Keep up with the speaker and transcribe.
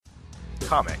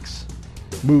Comics.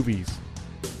 Movies.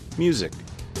 Music.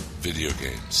 Video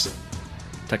games.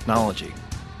 Technology.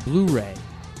 Blu-ray.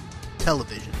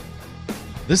 Television.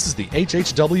 This is the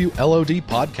HHW LOD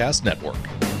Podcast Network.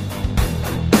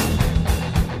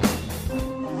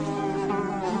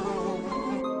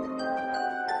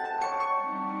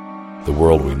 The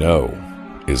world we know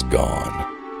is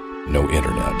gone. No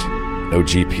internet, no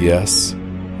GPS,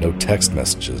 no text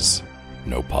messages,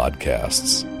 no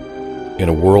podcasts. In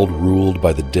a world ruled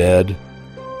by the dead,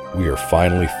 we are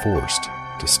finally forced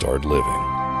to start living.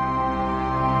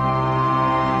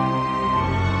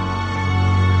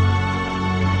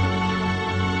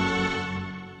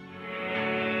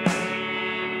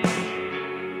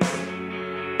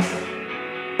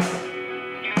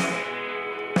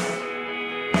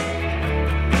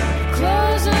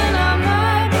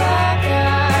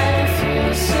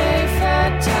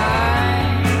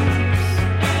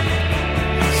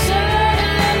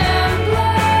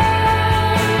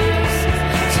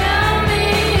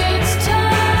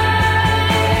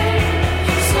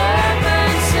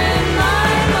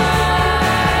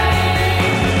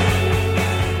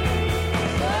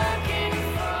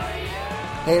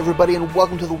 Hey everybody, and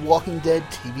welcome to the Walking Dead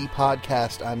TV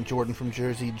podcast. I'm Jordan from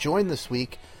Jersey, joined this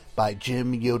week by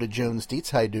Jim Yoda Jones Dietz.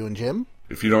 How you doing, Jim?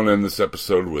 If you don't end this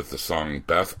episode with the song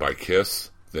Beth by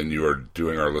Kiss, then you are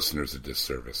doing our listeners a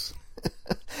disservice.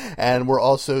 And we're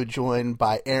also joined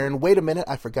by Aaron. Wait a minute,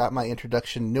 I forgot my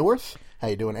introduction. Neworth. How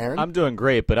you doing, Aaron? I'm doing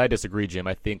great, but I disagree, Jim.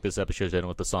 I think this episode's ending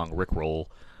with the song Rickroll.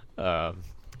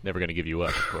 Never Gonna Give You Up,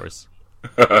 of course.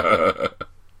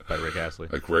 By Rick Astley.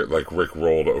 Like Rick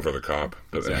rolled over the cop.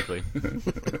 Exactly.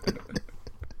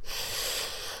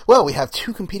 Well, we have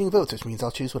two competing votes, which means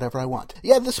I'll choose whatever I want.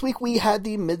 Yeah, this week we had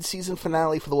the mid-season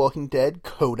finale for The Walking Dead,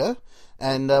 Coda.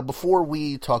 And before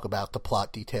we talk about the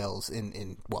plot details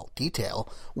in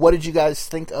detail, what did you guys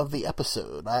think of the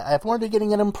episode? I've wanted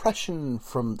getting an impression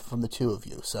from the two of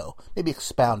you, so maybe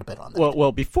expound a bit on that.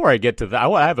 Well, before I get to that,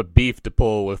 I have a beef to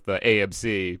pull with the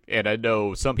AMC, and I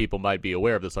know some people might be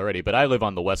aware of this already, but I live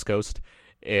on the West Coast,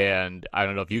 and I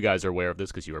don't know if you guys are aware of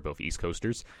this because you are both East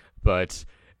Coasters, but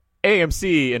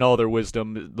AMC, in all their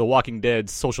wisdom, The Walking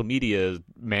Dead's social media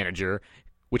manager,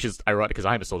 which is ironic because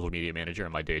I'm a social media manager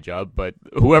in my day job, but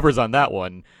whoever's on that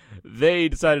one, they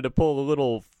decided to pull a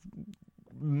little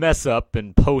mess up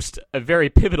and post a very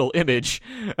pivotal image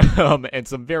and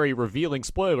some very revealing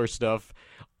spoiler stuff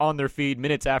on their feed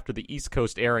minutes after the East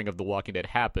Coast airing of The Walking Dead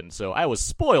happened. So I was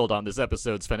spoiled on this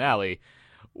episode's finale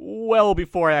well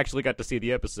before I actually got to see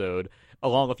the episode,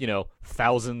 along with,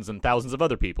 thousands and thousands of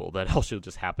other people that also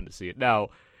just happened to see it. Now,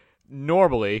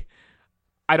 normally,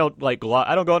 I don't go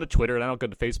onto Twitter and I don't go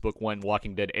to Facebook when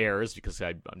Walking Dead airs because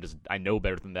I know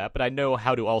better than that, but I know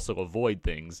how to also avoid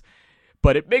things.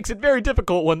 But it makes it very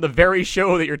difficult when the very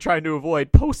show that you're trying to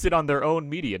avoid posts it on their own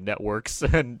media networks,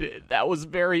 and that was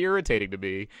very irritating to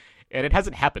me. And it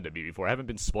hasn't happened to me before. I haven't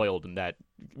been spoiled in that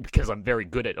because I'm very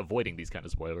good at avoiding these kind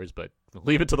of spoilers, but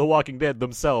leave it to The Walking Dead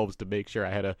themselves to make sure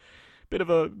I had a bit of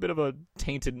a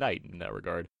tainted night in that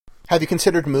regard. Have you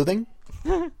considered moving?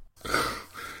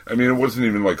 I mean, it wasn't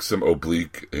even like some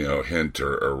oblique, hint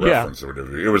or reference or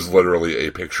whatever. It was literally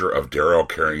a picture of Daryl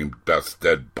carrying Beth's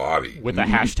dead body. With a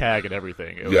hashtag and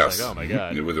everything. It was like, oh my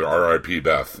God. With an RIP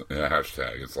Beth and a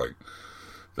hashtag. It's like,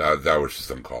 that was just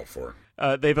uncalled for.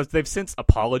 They've since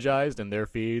apologized in their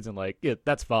feeds and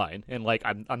that's fine. And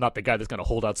I'm not the guy that's going to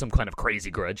hold out some kind of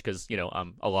crazy grudge because,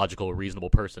 I'm a logical,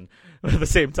 reasonable person. But at the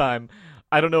same time,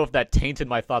 I don't know if that tainted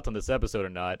my thoughts on this episode or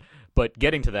not, but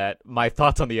getting to that, my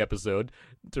thoughts on the episode,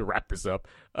 to wrap this up,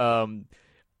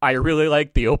 I really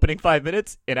liked the opening 5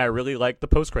 minutes, and I really liked the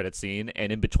post-credit scene,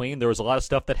 and in between, there was a lot of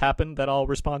stuff that happened that I'll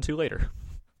respond to later.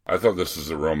 I thought this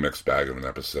was a real mixed bag of an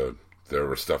episode. There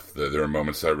were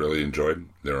moments I really enjoyed.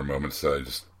 There were moments that I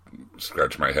just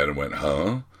scratched my head and went,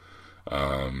 huh?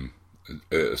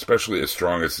 Especially as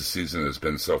strong as the season has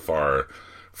been so far,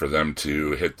 for them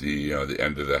to hit the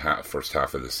end of the first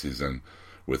half of the season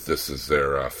with this as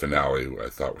their finale, I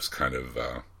thought was kind of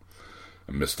a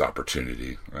missed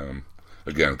opportunity.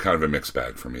 Again, kind of a mixed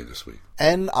bag for me this week.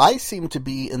 And I seem to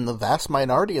be in the vast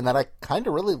minority in that I kind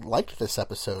of really liked this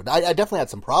episode. I definitely had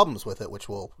some problems with it, which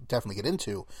we'll definitely get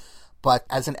into. But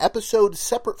as an episode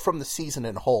separate from the season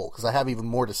in whole, because I have even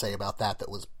more to say about that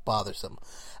was bothersome.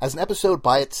 As an episode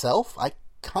by itself, I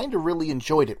kind of really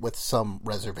enjoyed it with some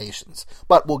reservations.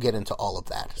 But we'll get into all of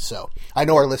that. So I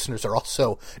know our listeners are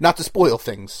also, not to spoil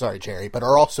things, sorry, Jerry, but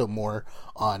are also more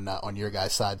on your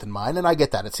guys' side than mine. And I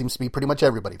get that. It seems to be pretty much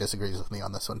everybody disagrees with me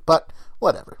on this one. But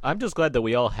whatever. I'm just glad that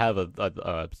we all have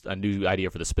a new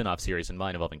idea for the spin-off series in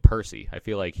mind involving Percy. I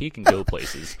feel like he can go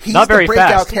places. He's Not very the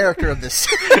breakout fast. character of this.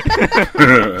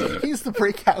 He's the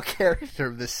breakout character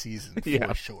of this season,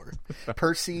 for sure.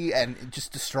 Percy and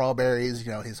just the Strawberries,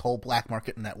 his whole black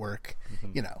market network,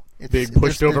 Being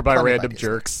pushed over by plenty of random ideas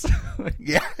jerks.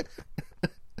 Yeah.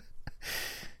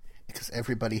 Because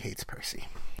everybody hates Percy.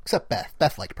 Except Beth.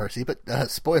 Beth liked Percy, but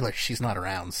spoiler, she's not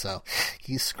around, so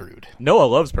he's screwed. Noah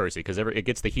loves Percy because it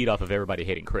gets the heat off of everybody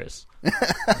hating Chris.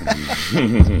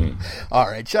 All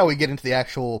right, shall we get into the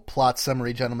actual plot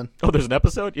summary, gentlemen? Oh, there's an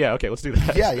episode? Yeah, okay, let's do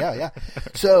that. Yeah.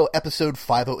 So, episode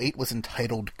 508 was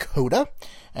entitled Coda,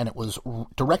 and it was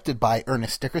directed by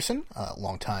Ernest Dickerson, a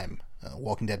longtime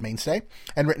Walking Dead mainstay,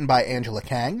 and written by Angela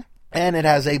Kang. And it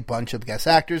has a bunch of guest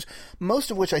actors,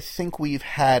 most of which I think we've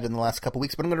had in the last couple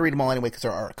weeks, but I'm going to read them all anyway because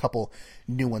there are a couple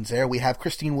new ones there. We have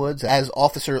Christine Woods as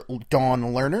Officer Dawn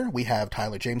Lerner. We have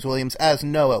Tyler James Williams as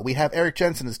Noah. We have Eric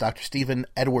Jensen as Dr. Stephen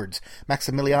Edwards.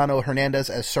 Maximiliano Hernandez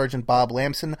as Sergeant Bob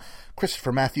Lamson.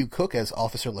 Christopher Matthew Cook as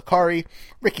Officer Licari.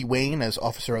 Ricky Wayne as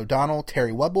Officer O'Donnell.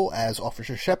 Terry Webble as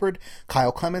Officer Shepard.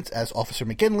 Kyle Clements as Officer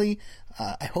McGinley.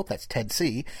 I hope that's Ted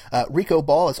C. Rico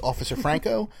Ball as Officer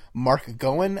Franco. Mark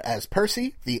Goen as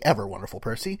Percy, the ever-wonderful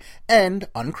Percy. And,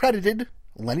 uncredited,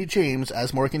 Lenny James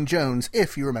as Morgan Jones,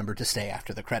 if you remember to stay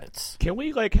after the credits. Can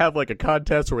we have a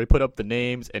contest where we put up the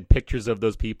names and pictures of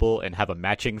those people and have a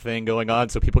matching thing going on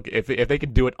so people, if they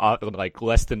could do it in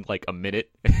less than a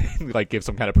minute, give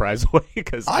some kind of prize away?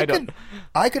 Because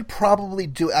I could probably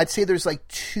do it. I'd say there's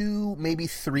 2, maybe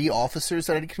 3 officers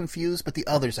that I'd confuse, but the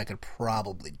others I could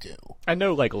probably do. I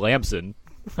know Lamson.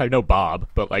 I know Bob,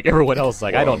 but everyone else,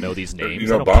 I don't know these names. You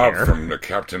know I don't Bob care. from the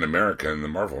Captain America in the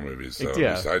Marvel movies, so Yeah.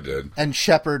 at least I did. And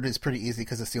Shepard is pretty easy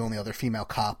because it's the only other female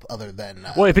cop other than...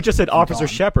 well, if it just said Officer Dawn.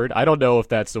 Shepard, I don't know if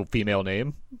that's a female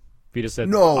name. If you just said...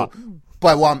 No,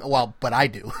 but I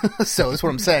do. So that's what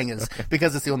I'm saying is,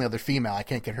 because it's the only other female, I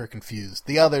can't get her confused.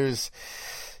 The others,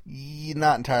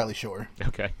 not entirely sure.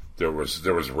 Okay. There was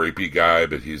rapey guy,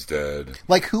 but he's dead.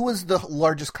 Who was the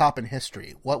largest cop in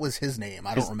history? What was his name?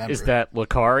 I don't remember. Is that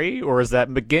Licari or is that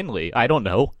McGinley? I don't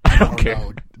know. I don't care.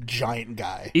 know. Giant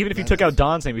guy. Even if you took out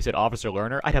Don's name, you said Officer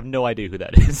Lerner, I'd have no idea who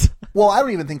that is. Well, I don't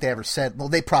even think they ever said... Well,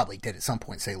 they probably did at some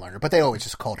point say Lerner, but they always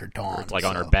just called her Dawn. It's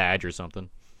on her badge or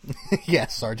something.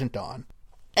 Yes, Sergeant Dawn.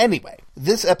 Anyway,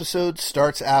 this episode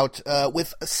starts out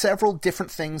with several different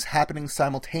things happening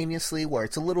simultaneously, where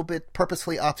it's a little bit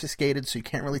purposefully obfuscated, so you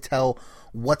can't really tell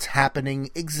what's happening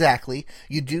exactly.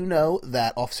 You do know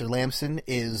that Officer Lamson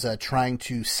is trying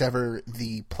to sever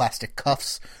the plastic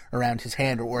cuffs around his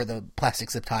hand, or the plastic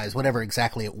zip ties, whatever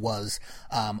exactly it was,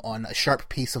 on a sharp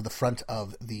piece of the front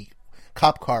of the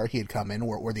cop car he had come in,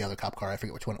 or the other cop car, I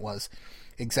forget which one it was.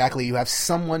 Exactly, you have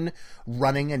someone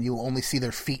running and you only see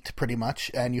their feet pretty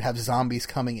much, and you have zombies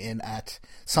coming in at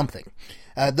something.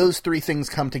 Those 3 things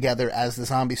come together as the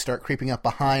zombies start creeping up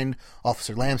behind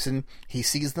Officer Lamson. He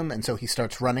sees them, and so he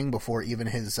starts running before even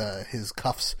his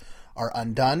cuffs are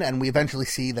undone, and we eventually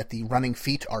see that the running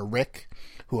feet are Rick,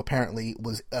 who apparently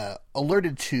was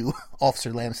alerted to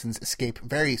Officer Lamson's escape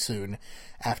very soon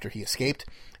after he escaped,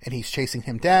 and he's chasing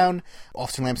him down.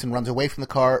 Officer Lamson runs away from the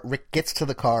car. Rick gets to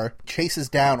the car, chases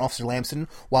down Officer Lamson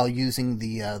while using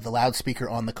the loudspeaker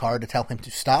on the car to tell him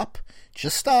to stop.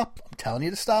 Just stop. I'm telling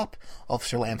you to stop.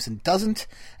 Officer Lamson doesn't,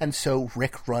 and so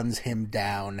Rick runs him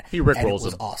down. He Rick and rolls it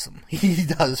was him. awesome. He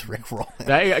does Rick roll him.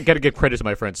 I got to give credit to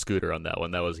my friend Scooter on that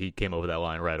one. He came over that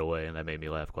line right away, and that made me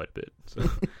laugh quite a bit.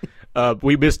 So.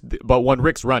 We missed, but when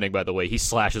Rick's running, by the way, he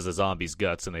slashes a zombie's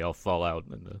guts, and they all fall out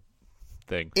in the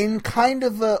thing. In kind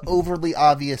of a overly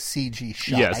obvious CG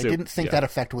shot. Yes, I didn't think that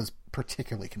effect was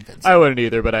particularly convincing. I wouldn't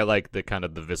either, but I like the kind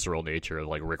of the visceral nature of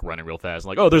Rick running real fast,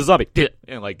 and oh, there's a zombie,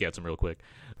 and gets him real quick.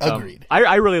 Agreed.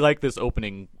 I really like this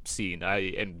opening scene,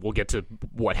 and we'll get to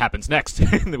what happens next. We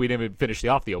didn't even finish the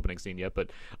opening scene yet, but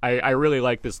I really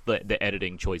like the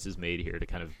editing choices made here to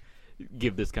kind of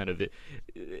give this kind of,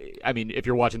 I mean, if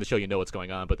you're watching the show, you know what's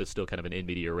going on, but there's still kind of an in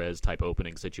media res type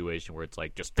opening situation where it's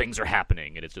just things are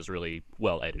happening, and it's just really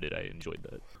well edited. I enjoyed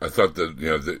that. I thought that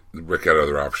that Rick had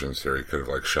other options here. He could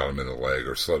have shot him in the leg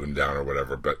or slowed him down or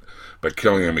whatever, but by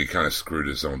killing him, he kind of screwed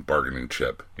his own bargaining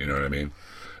chip. You know what I mean?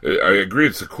 I agree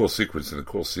it's a cool sequence and a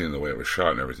cool scene the way it was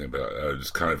shot and everything, but I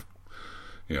just kind of,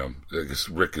 I guess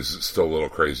Rick is still a little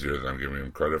crazier than I'm giving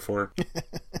him credit for.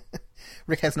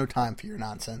 Rick has no time for your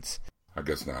nonsense. I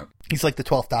guess not. He's like the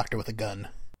 12th Doctor with a gun.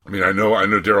 I mean, I know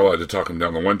Daryl had to talk him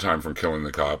down the one time from killing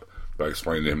the cop by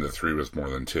explaining to him that 3 was more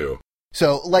than 2.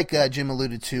 So, like Jim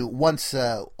alluded to, once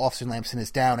Officer Lamson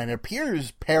is down and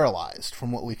appears paralyzed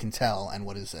from what we can tell and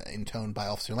what is intoned by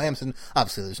Officer Lamson,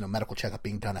 obviously there's no medical checkup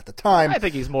being done at the time. I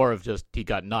think he's more of just he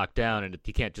got knocked down and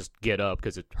he can't just get up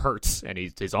because it hurts and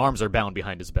his arms are bound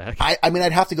behind his back. I mean,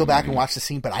 I'd have to go back and watch the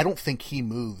scene, but I don't think he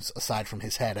moves aside from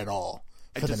his head at all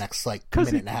for the next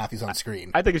minute and a half he's on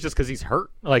screen. I think it's just because he's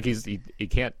hurt. Like he's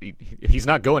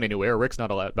not going anywhere. Rick's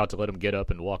not about to let him get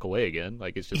up and walk away again.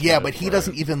 Like it's just but he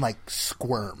doesn't even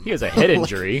squirm. He has a head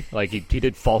injury. Like he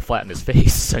did fall flat in his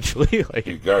face essentially. Like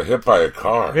He got hit by a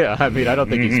car. yeah, I mean I don't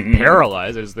think he's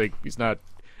paralyzed. I just think he's not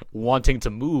wanting to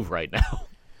move right now.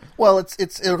 Well,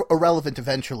 it's irrelevant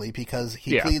eventually because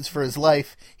he pleads for his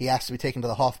life. He has to be taken to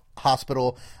the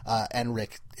hospital, and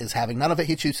Rick is having none of it.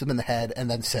 He shoots him in the head and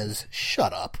then says,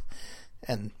 "Shut up,"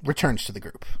 and returns to the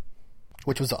group,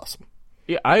 which was awesome.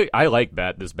 Yeah, I like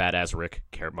this badass Rick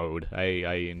care mode.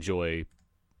 I enjoy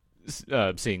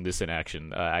seeing this in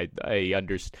action. I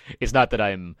understand. It's not that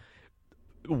I'm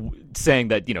saying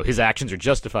that his actions are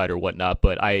justified or whatnot,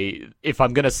 but if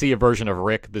I'm gonna see a version of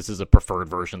Rick, this is a preferred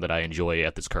version that I enjoy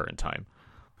at this current time.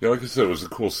 Yeah, like I said, it was a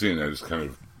cool scene. I just kind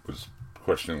of was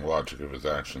questioning the logic of his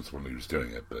actions when he was doing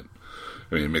it, but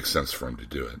I mean, it makes sense for him to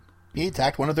do it. He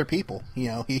attacked one of their people. He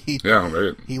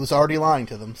right. He was already lying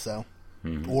to them, so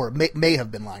or may have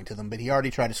been lying to them, but he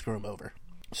already tried to screw him over.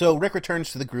 So Rick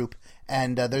returns to the group,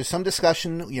 and there's some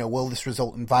discussion, will this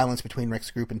result in violence between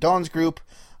Rick's group and Dawn's group?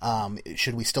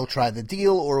 Should we still try the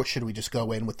deal, or should we just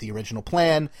go in with the original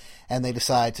plan? And they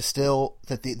decide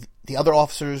that the other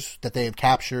officers that they have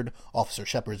captured, Officer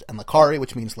Shepard and Lakari,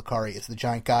 which means Lakari is the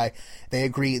giant guy, they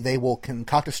agree they will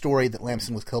concoct a story that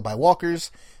Lamson was killed by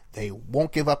walkers. They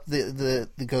won't give up the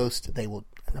ghost. They will.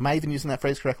 Am I even using that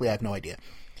phrase correctly? I have no idea.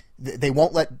 They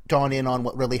won't let Dawn in on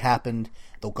what really happened.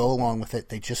 They'll go along with it.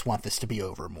 They just want this to be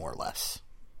over, more or less.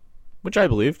 Which I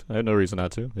believed. I had no reason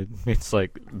not to. It's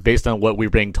like, based on what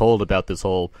we're being told about this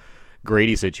whole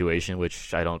Grady situation,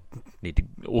 which I don't need to...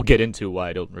 We'll get into why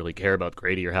I don't really care about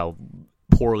Grady or how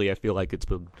poorly I feel like it's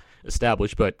been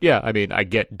established. But yeah, I mean, I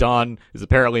get Dawn is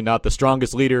apparently not the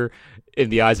strongest leader in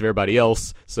the eyes of everybody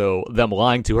else, so them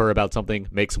lying to her about something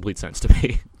makes complete sense to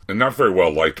me. And not very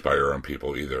well liked by her own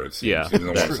people either, it seems. Yeah. Even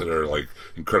the ones that are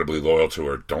incredibly loyal to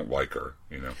her don't like her,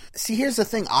 See, here's the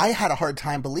thing. I had a hard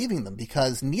time believing them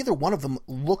because neither one of them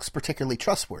looks particularly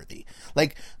trustworthy.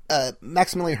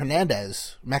 Maximiliano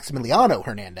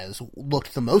Hernandez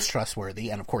looked the most trustworthy,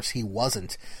 and of course he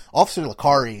wasn't. Officer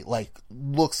Lakari,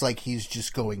 looks like he's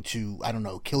just going to, I don't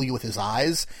know, kill you with his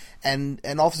eyes. And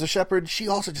Officer Shepard, she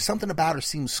also, just something about her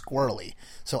seems squirrely.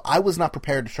 So I was not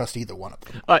prepared to trust either one of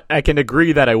them. I can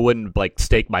agree that I wouldn't,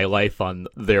 stake my life on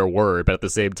their word, but at the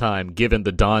same time, given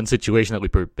the Dawn situation that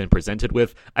we've been presented with,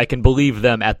 I can believe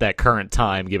them at that current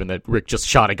time, given that Rick just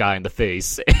shot a guy in the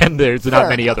face, and there's not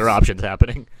many other options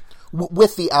happening.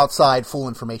 With the outside full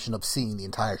information of seeing the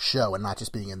entire show and not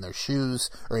just being in their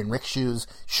shoes or in Rick's shoes,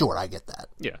 sure, I get that.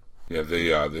 Yeah. Yeah,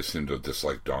 they seem to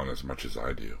dislike Dawn as much as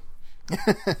I do.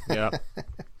 Yeah.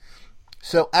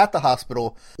 So at the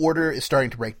hospital, order is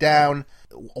starting to break down.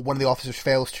 One of the officers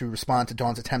fails to respond to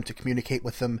Dawn's attempt to communicate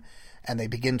with them, and they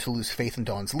begin to lose faith in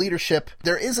Dawn's leadership.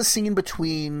 There is a scene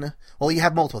between... Well, you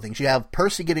have multiple things. You have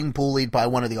Percy getting bullied by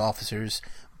one of the officers.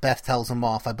 Beth tells him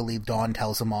off. I believe Dawn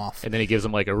tells him off. And then he gives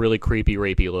him, a really creepy,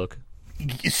 rapey look.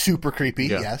 Super creepy,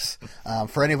 yes.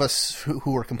 For any of us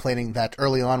who were complaining that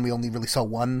early on we only really saw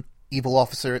one evil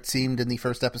officer, it seemed, in the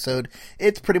first episode,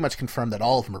 it's pretty much confirmed that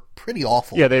all of them are pretty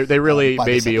awful. Yeah, they really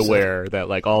made me aware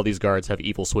that all these guards have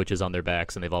evil switches on their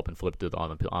backs and they've all been flipped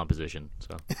on position.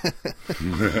 So.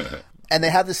 And they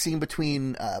have this scene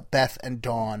between Beth and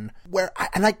Dawn where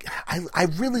I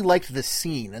really liked this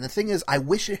scene. And the thing is, I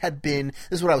wish it had been...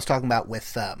 This is what I was talking about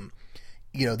with...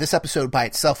 this episode by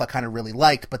itself I kind of really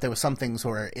liked, but there were some things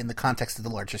where, in the context of the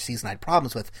larger season, I had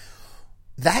problems with.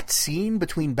 That scene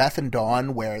between Beth and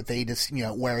Dawn where they just,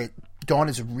 where Dawn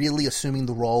is really assuming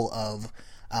the role of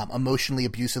emotionally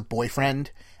abusive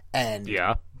boyfriend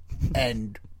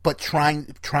but trying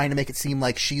to make it seem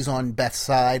like she's on Beth's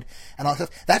side and all that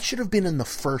stuff, that should have been in the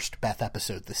first Beth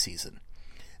episode this season.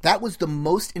 That was the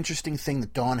most interesting thing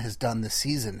that Dawn has done this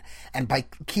season, and by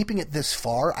keeping it this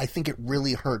far, I think it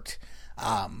really hurt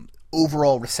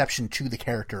overall reception to the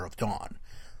character of Dawn.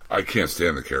 I can't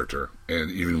stand the character,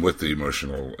 and even with the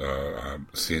emotional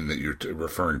scene that you're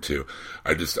referring to,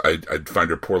 I find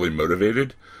her poorly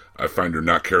motivated. I find her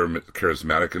not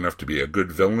charismatic enough to be a good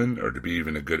villain or to be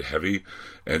even a good heavy,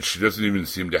 and she doesn't even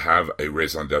seem to have a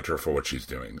raison d'etre for what she's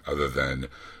doing, other than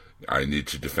I need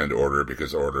to defend order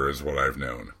because order is what I've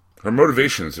known. Her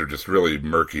motivations are just really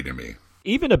murky to me.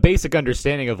 Even a basic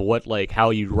understanding of what, like, how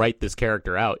you write this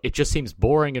character out, it just seems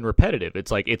boring and repetitive.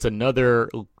 It's like it's another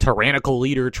tyrannical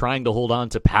leader trying to hold on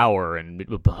to power and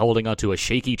holding on to a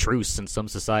shaky truce in some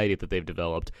society that they've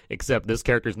developed, except this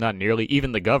character's not nearly,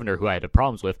 even the governor, who I had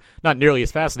problems with, not nearly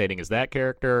as fascinating as that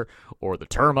character or the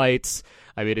termites.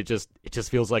 I mean, it just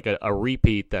feels like a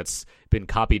repeat that's been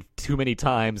copied too many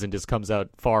times and just comes out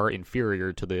far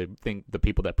inferior to the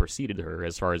people that preceded her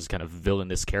as far as kind of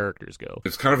villainous characters go.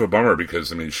 It's kind of a bummer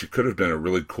because, I mean, she could have been a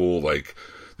really cool, like,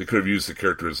 they could have used the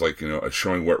character as, like,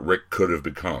 showing what Rick could have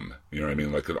become. You know what I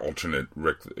mean? Like an alternate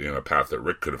Rick, path that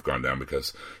Rick could have gone down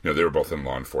because, they were both in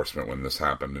law enforcement when this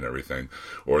happened and everything.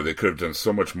 Or they could have done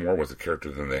so much more with the character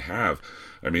than they have.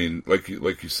 I mean, like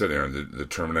you said, Aaron, the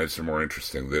Terminites are more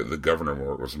interesting. The governor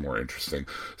was more interesting.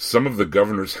 Some of the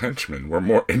governor's henchmen were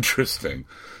more interesting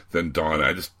than Dawn.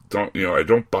 I just don't, I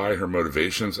don't buy her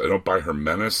motivations. I don't buy her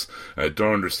menace. I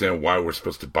don't understand why we're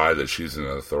supposed to buy that she's an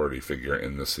authority figure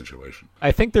in this situation.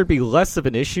 I think there'd be less of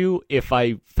an issue if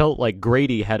I felt like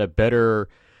Grady had a better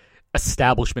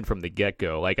establishment from the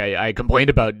get-go. Like, I complained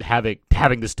about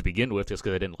having this to begin with just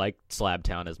because I didn't like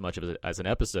Slabtown as much as an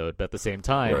episode, but at the same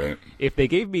time, right, if they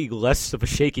gave me less of a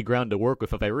shaky ground to work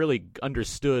with, if I really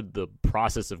understood the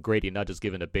process of Grady, not just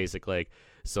given a basic, like,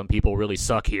 some people really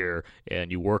suck here,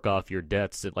 and you work off your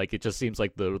debts, and, like, it just seems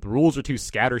like the rules are too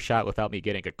scattershot without me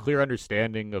getting a clear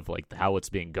understanding of, like, how it's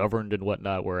being governed and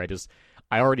whatnot, where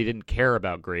I already didn't care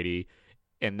about Grady.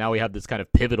 And now we have this kind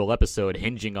of pivotal episode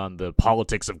hinging on the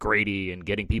politics of Grady and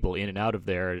getting people in and out of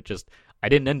there. I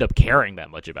didn't end up caring that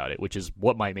much about it, which is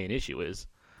what my main issue is.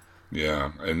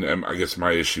 Yeah, and I guess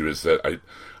my issue is that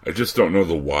I just don't know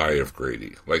the why of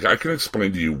Grady. Like, I can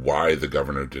explain to you why the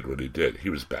governor did what he did. He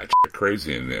was batshit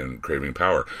crazy and craving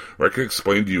power. Or I can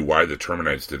explain to you why the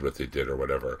Terminites did what they did or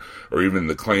whatever. Or even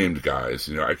the claimed guys.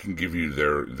 I can give you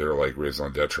their like,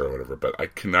 raison d'etre or whatever. But I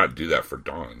cannot do that for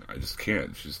Dawn. I just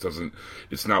can't. She just doesn't...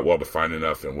 It's not well defined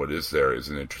enough, and what is there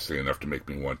isn't interesting enough to make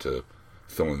me want to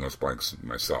fill in those blanks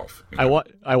myself. I want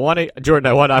to, Jordan.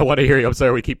 I want to hear you. I'm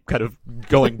sorry, we keep kind of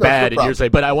going bad, and you're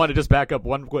saying, but I want to just back up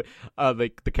one quick.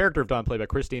 The character of Dawn, played by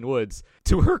Christine Woods,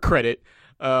 to her credit,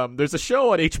 there's a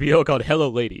show on HBO called Hello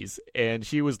Ladies, and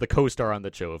she was the co-star on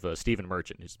that show of Stephen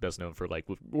Merchant, who's best known for, like,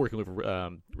 working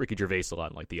with Ricky Gervais a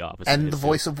lot in, like, The Office, and the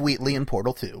voice of Wheatley in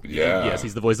Portal 2. Yeah, yes,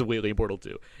 he's the voice of Wheatley in Portal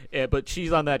 2. But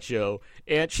she's on that show,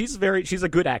 and she's a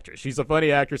good actress. She's a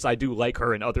funny actress. I do like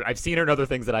her in I've seen her in other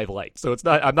things that I've liked. So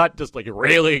I'm not just, like,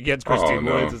 railing against Christine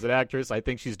Woods as an actress. I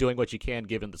think she's doing what she can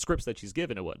given the scripts that she's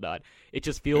given and whatnot. It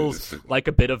just feels like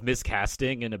a bit of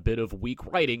miscasting and a bit of weak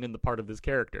writing in the part of this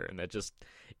character, and it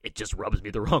just rubs me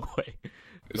the wrong way.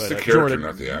 It's the character, Jordan,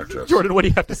 not the actress. Jordan, what do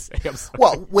you have to say? I'm sorry.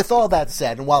 Well, with all that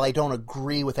said, and while I don't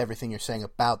agree with everything you're saying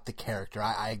about the character,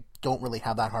 I don't really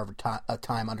have that hard of a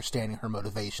time understanding her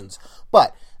motivations.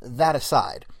 But that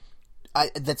aside,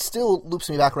 that still loops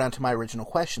me back around to my original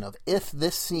question of if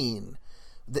this scene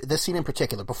in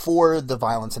particular, before the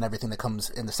violence and everything that comes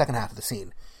in the second half of the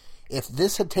scene, if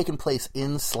this had taken place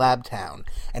in Slabtown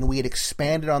and we had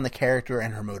expanded on the character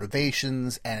and her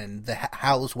motivations and the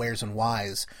hows, wheres, and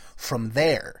whys from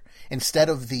there, instead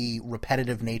of the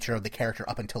repetitive nature of the character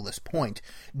up until this point,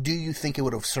 do you think it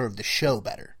would have served the show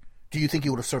better? Do you think it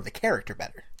would have served the character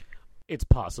better? It's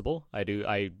possible.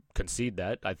 I concede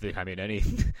that.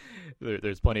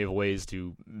 There's plenty of ways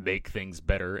to make things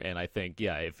better, and I think,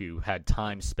 yeah, if you had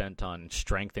time spent on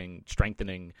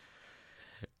strengthening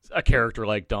a character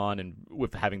like Dawn and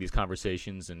with having these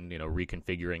conversations and,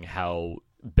 reconfiguring how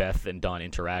Beth and Dawn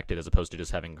interacted as opposed to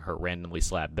just having her randomly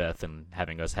slap Beth and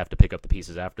having us have to pick up the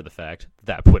pieces after the fact,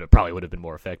 that probably would have been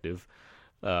more effective.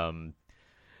 So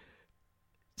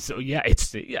yeah,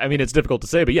 it's difficult to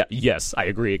say, but yeah, yes, I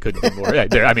agree. It could have been more.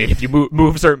 If you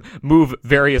move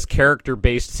various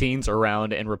character-based scenes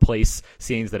around and replace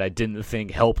scenes that I didn't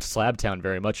think helped Slabtown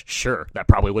very much, sure, that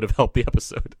probably would have helped the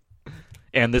episode.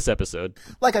 And this episode.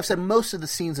 Like I've said, most of the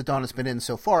scenes that Dawn has been in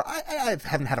so far, I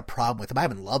haven't had a problem with them. I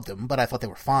haven't loved them, but I thought they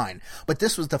were fine. But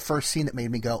this was the first scene that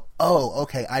made me go, oh,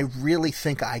 okay, I really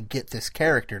think I get this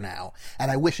character now,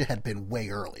 and I wish it had been way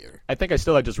earlier. I think I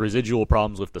still had just residual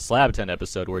problems with the Slabtown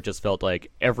episode, where it just felt like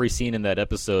every scene in that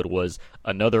episode was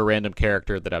another random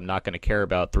character that I'm not going to care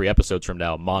about 3 episodes from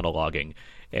now monologuing.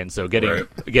 And so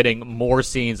getting more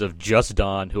scenes of just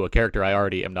Dawn, who a character I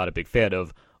already am not a big fan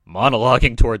of,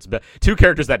 monologuing towards Beth. 2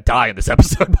 characters that die in this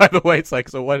episode, by the way. It's like,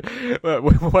 so what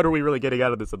are we really getting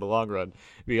out of this in the long run?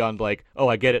 Beyond, like, oh,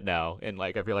 I get it now. And,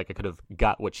 like, I feel like I could have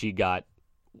got what she got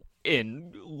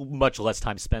in much less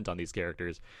time spent on these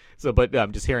characters. So, but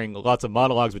I'm just hearing lots of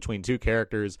monologues between two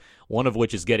characters, one of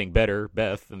which is getting better,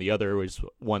 Beth, and the other is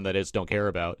one that I just don't care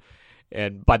about.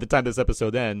 And by the time this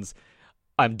episode ends,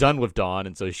 I'm done with Dawn,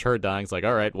 and so her dying's like,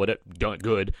 all right, done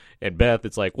good. And Beth,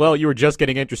 it's like, well, you were just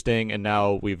getting interesting, and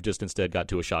now we've just instead got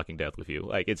to a shocking death with you.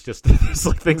 Like, it's just it's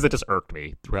like things that just irked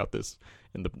me throughout this,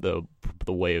 and the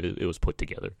way it was put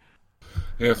together.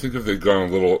 Yeah, I think if they'd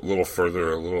gone a little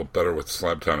further, a little better with the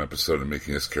Slabtown episode and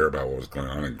making us care about what was going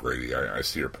on in Grady, I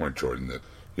see your point, Jordan, that,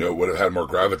 you know, it would have had more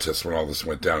gravitas when all this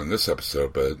went down in this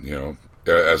episode, but, you know,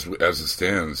 as it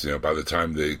stands, you know, by the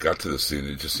time they got to the scene,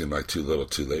 it just seemed like too little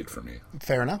too late for me.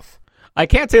 Fair enough. I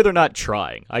can't say they're not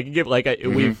trying. I can give,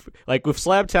 we've, like, with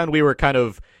Slabtown, we were kind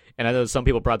of, and I know some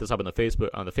people brought this up on the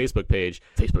Facebook page,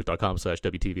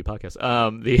 facebook.com/WTV podcast.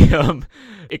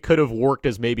 It could have worked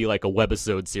as maybe like a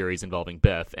webisode series involving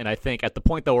Beth. And I think at the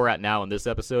point that we're at now in this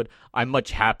episode, I'm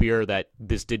much happier that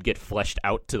this did get fleshed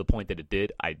out to the point that it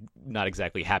did. I'm not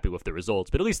exactly happy with the results,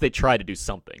 but at least they tried to do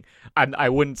something. I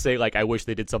wouldn't say like I wish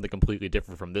they did something completely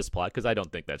different from this plot, because I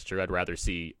don't think that's true. I'd rather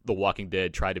see The Walking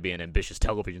Dead try to be an ambitious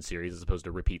television series as opposed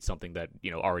to repeat something that, you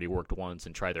know, already worked once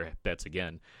and try their bets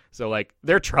again. So like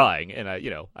they're trying, and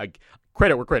I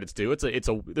credit where credit's due.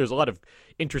 There's a lot of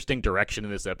interesting direction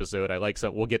in this episode. I like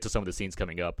some. We'll get to some of the scenes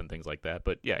coming up and things like that.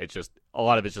 But yeah, it's just a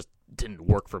lot of it just didn't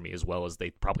work for me as well as they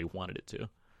probably wanted it to.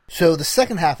 So the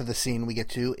second half of the scene we get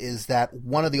to is that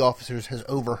one of the officers has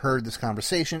overheard this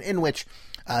conversation in which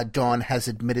Dawn has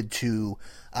admitted to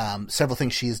several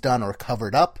things she has done or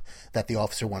covered up that the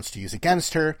officer wants to use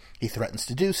against her. He threatens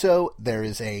to do so. There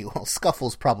is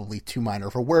scuffle's probably too minor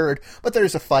of a word, but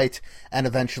there's a fight, and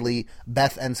eventually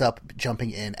Beth ends up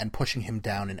jumping in and pushing him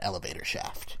down an elevator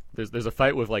shaft. There's a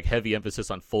fight with like heavy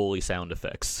emphasis on Foley sound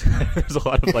effects. There's a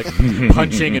lot of like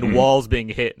punching and walls being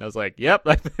hit, and I was like, "Yep,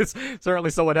 certainly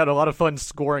someone had a lot of fun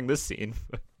scoring this scene."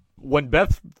 When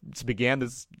Beth began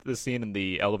this scene in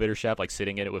the elevator shaft, like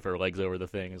sitting in it with her legs over the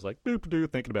thing, is like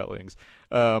thinking about things.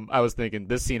 I was thinking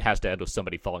this scene has to end with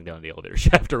somebody falling down the elevator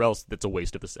shaft, or else it's a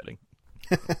waste of the setting.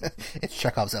 It's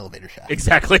Chekhov's elevator shaft.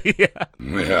 Exactly. Yeah.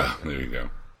 Yeah. There you go.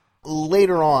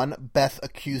 Later on, Beth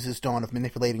accuses Dawn of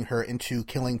manipulating her into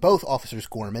killing both Officers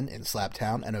Gorman in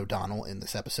Slabtown and O'Donnell in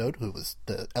this episode, who was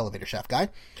the elevator shaft guy,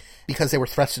 because they were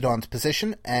threats to Dawn's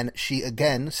position, and she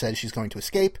again says she's going to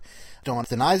escape. Dawn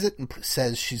denies it and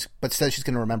says she's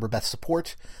going to remember Beth's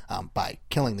support by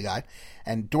killing the guy.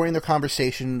 And during their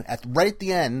conversation, right at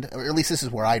the end, or at least this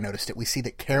is where I noticed it, we see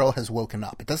that Carol has woken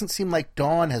up. It doesn't seem like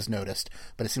Dawn has noticed,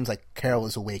 but it seems like Carol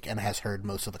is awake and has heard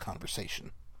most of the conversation.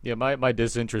 Yeah, my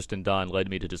disinterest in Dawn led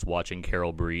me to just watching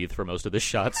Carol breathe for most of the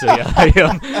shot. So yeah,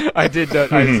 I did.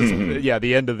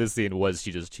 The end of this scene was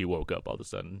she woke up all of a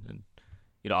sudden,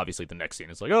 and obviously the next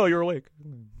scene is like, oh, you're awake.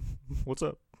 What's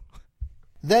up?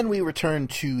 Then we return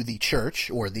to the church,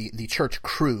 or the church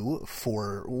crew,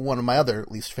 for one of my other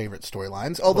least favorite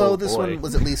storylines. Although this one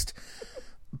was at least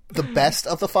the best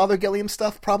of the Father Gilliam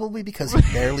stuff, probably because he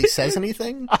barely says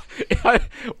anything.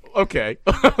 Okay,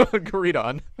 read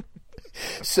on.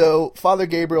 So, Father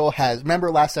Gabriel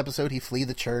remember last episode, he fled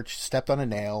the church, stepped on a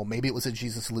nail. Maybe it was a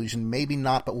Jesus illusion, maybe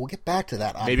not, but we'll get back to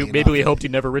that. Maybe we hoped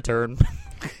he'd never return.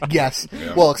 Yes.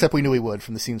 Yeah. Well, except we knew he would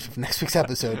from the scenes from next week's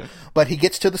episode. But he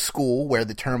gets to the school where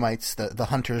the termites, the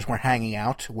hunters, were hanging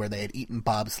out, where they had eaten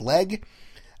Bob's leg.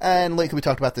 And like we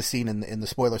talked about the scene in the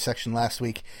spoiler section last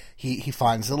week, he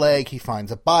finds the leg, he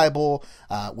finds a Bible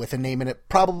with a name in it,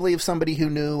 probably of somebody who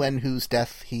knew and whose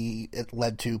death it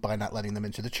led to by not letting them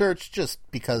into the church, just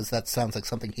because that sounds like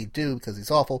something he'd do because he's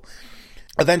awful.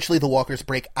 Eventually, the walkers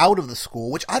break out of the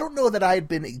school, which I don't know that I had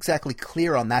been exactly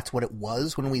clear on that's what it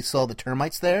was when we saw the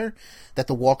termites there, that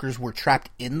the walkers were trapped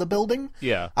in the building.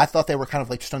 Yeah. I thought they were kind of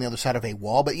like just on the other side of a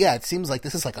wall, but yeah, it seems like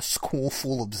this is like a school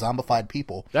full of zombified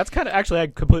people. That's kind of, actually, I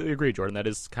completely agree, Jordan. That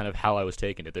is kind of how I was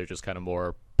taking it. They're just kind of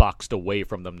more boxed away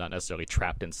from them, not necessarily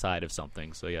trapped inside of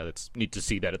something. So yeah, it's neat to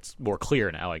see that it's more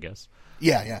clear now, I guess.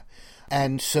 Yeah.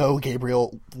 And so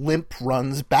Gabriel limp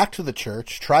runs back to the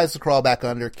church, tries to crawl back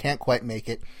under, can't quite make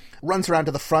it, runs around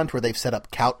to the front where they've set up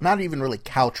not even really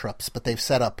cow traps, but they've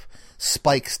set up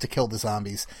spikes to kill the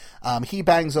zombies. He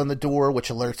bangs on the door, which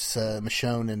alerts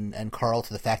Michonne and Carl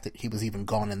to the fact that he was even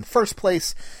gone in the first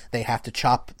place. They have to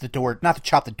chop the door, not to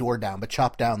chop the door down, but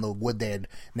chop down the wood they had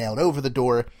nailed over the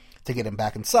door to get him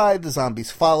back inside. The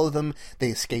zombies follow them. They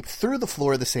escape through the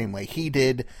floor the same way he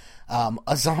did.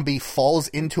 A zombie falls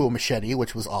into a machete,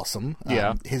 which was awesome.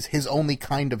 Yeah. His only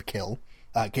kind of kill,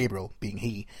 Gabriel being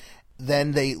he.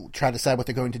 Then they try to decide what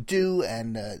they're going to do,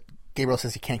 and Gabriel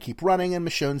says he can't keep running, and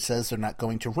Michonne says they're not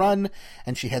going to run,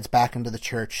 and she heads back into the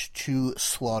church to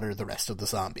slaughter the rest of the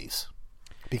zombies.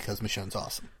 because Michonne's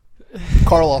awesome.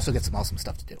 Carl also gets some awesome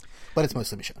stuff to do, but it's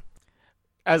mostly Michonne.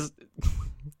 As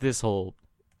this whole,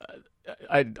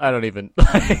 I don't even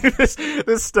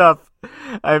this stuff.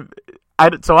 I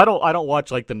don't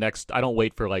watch like the next. I don't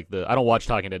wait for like I don't watch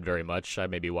Talking Dead very much. I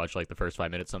maybe watch like the first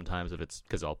 5 minutes sometimes if it's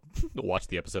because I'll watch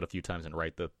the episode a few times and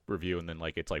write the review, and then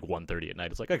like it's like 1:30 at night.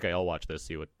 It's like, okay, I'll watch this,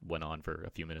 see what went on for a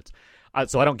few minutes.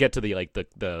 So I don't get to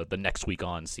the next week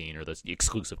on scene or the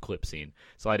exclusive clip scene.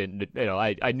 So I didn't,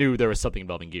 I knew there was something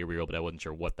involving Gabriel, but I wasn't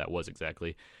sure what that was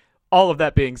exactly. All of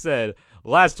that being said,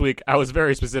 last week I was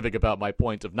very specific about my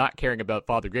point of not caring about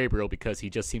Father Gabriel because he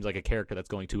just seems like a character that's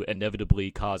going to inevitably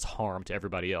cause harm to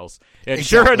everybody else. And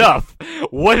Sure enough,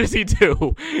 what does he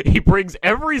do? He brings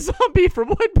every zombie from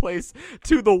one place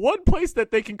to the one place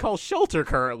that they can call shelter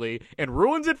currently and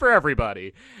ruins it for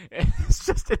everybody. And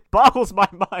it boggles my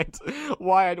mind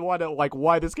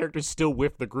why this character's still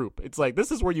with the group. It's like,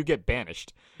 this is where you get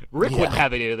banished. Rick wouldn't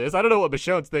have any of this. I don't know what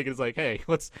Michonne's thinking. It's like, hey,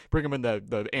 let's bring him in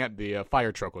the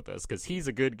fire truck with us because he's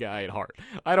a good guy at heart.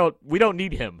 We don't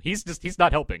need him. He's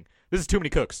not helping. This is too many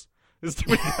cooks. There's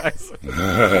too many guys.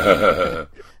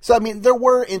 So, I mean, there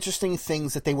were interesting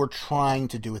things that they were trying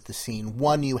to do with the scene.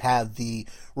 One, you have the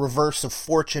reverse of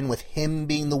fortune with him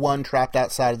being the one trapped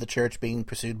outside of the church, being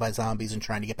pursued by zombies and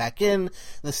trying to get back in.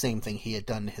 The same thing he had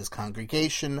done to his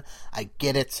congregation. I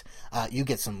get it. You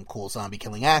get some cool zombie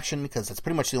killing action because that's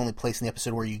pretty much the only place in the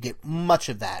episode where you get much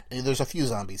of that. There's a few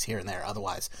zombies here and there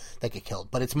otherwise that get killed,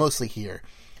 but it's mostly here.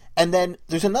 And then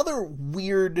there's another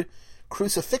weird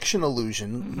crucifixion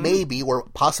illusion, maybe, or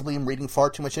possibly I'm reading far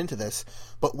too much into this,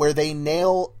 but where they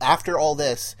nail, after all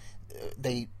this,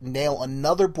 they nail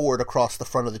another board across the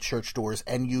front of the church doors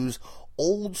and use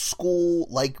old school,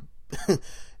 like,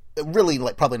 really,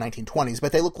 like, probably 1920s,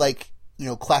 but they look like,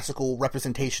 classical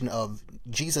representation of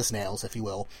Jesus nails, if you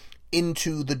will,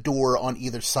 into the door on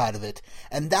either side of it.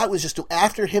 And that was just,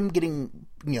 after him getting,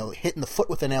 hit in the foot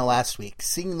with a nail last week,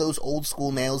 seeing those old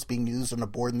school nails being used on a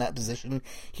board in that position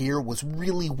here was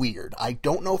really weird. I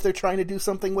don't know if they're trying to do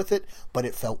something with it, but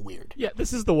it felt weird. Yeah,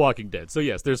 this is The Walking Dead. So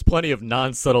yes, there's plenty of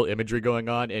non-subtle imagery going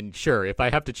on, and sure, if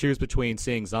I have to choose between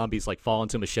seeing zombies like fall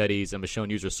into machetes and Michonne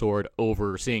use her sword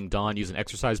over seeing Dawn use an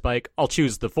exercise bike, I'll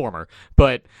choose the former.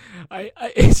 But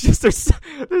it's just,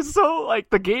 there's so,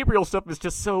 like, the Gabriel stuff is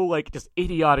just so, like, just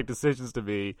idiotic decisions to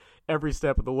me every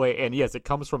step of the way. And yes, it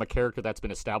comes from a character that's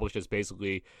been established as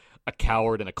basically a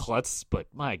coward and a klutz, but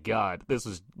my god,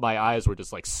 my eyes were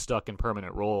just like stuck in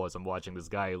permanent roll as I'm watching this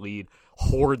guy lead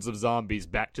hordes of zombies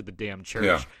back to the damn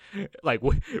church, like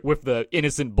with the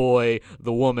innocent boy,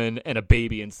 the woman, and a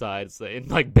baby inside, and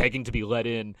like begging to be let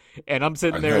in. And I'm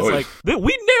sitting there, it's like, we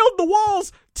nailed the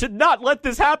walls to not let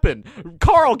this happen.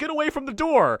 Carl, get away from the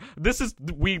door.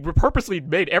 We purposely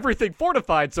made everything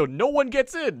fortified so no one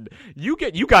gets in. You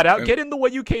got out. Get in the way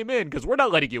you came in, because we're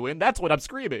not letting you in. That's what I'm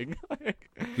screaming.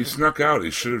 He snuck out. He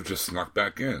should have just snuck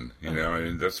back in. I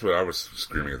mean, that's what I was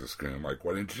screaming at the screen. I'm like,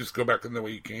 why didn't you just go back in the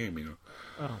way you came?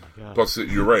 Oh my god. Plus,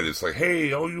 you're right. It's like,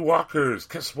 hey, all you walkers,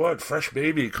 guess what? Fresh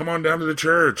baby, come on down to the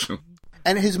church.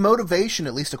 And his motivation,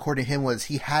 at least according to him, was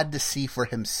he had to see for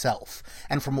himself.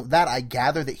 And from that, I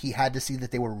gather that he had to see that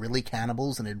they were really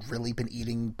cannibals and had really been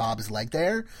eating Bob's leg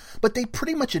there. But they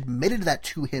pretty much admitted that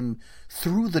to him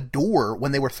through the door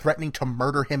when they were threatening to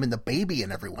murder him and the baby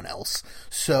and everyone else.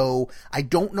 So I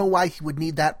don't know why he would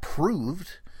need that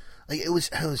proved. Like, it was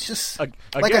just, like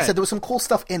I said, there was some cool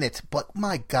stuff in it, but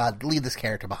my god, leave this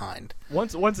character behind.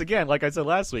 Once again, like I said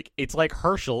last week, it's like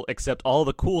Herschel, except all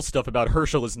the cool stuff about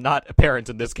Herschel is not apparent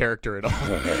in this character at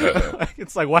all.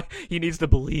 It's like, why he needs to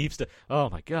believe stuff. Oh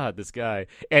my god, this guy.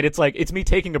 And it's like, it's me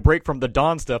taking a break from the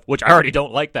Dawn stuff, which I already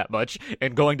don't like that much,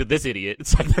 and going to this idiot.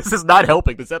 It's like, this is not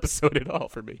helping this episode at all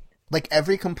for me. Like,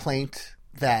 every complaint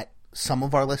that some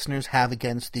of our listeners have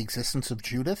against the existence of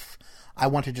Judith, I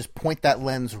want to just point that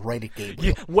lens right at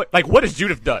Gabriel. Yeah, what has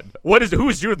Judith done? Who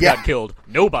has Judith got killed?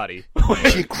 Nobody.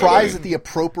 She cries at the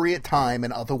appropriate time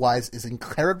and otherwise is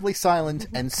incredibly silent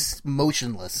and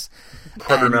motionless.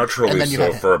 Preternaturally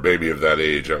so for a baby of that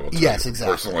age, I will tell you. Exactly.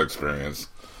 Personal experience.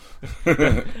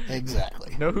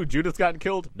 Exactly. Know who Judith's gotten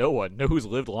killed? No one. Know who's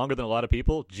lived longer than a lot of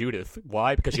people? Judith.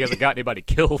 Why? Because she hasn't got anybody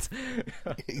killed.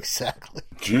 Exactly.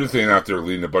 Judith ain't out there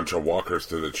leading a bunch of walkers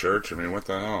to the church. I mean, what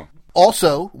the hell?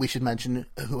 Also, we should mention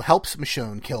who helps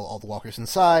Michonne kill all the walkers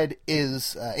inside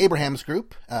is Abraham's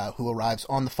group, who arrives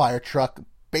on the fire truck.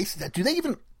 Basically, do they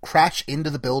even crash into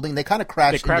the building? They kind of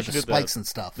crash into the spikes and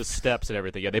stuff. The steps and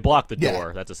everything. Yeah, they block the door.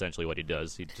 Yeah. That's essentially what he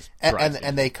does. He just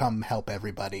and they come help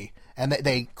everybody. And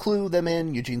they clue them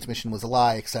in. Eugene's mission was a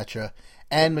lie, etc.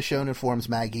 And Michonne informs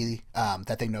Maggie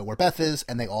that they know where Beth is,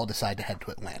 and they all decide to head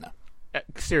to Atlanta.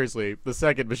 Seriously, the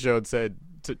second Michonne said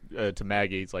to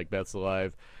Maggie. It's like Beth's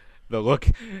alive. The look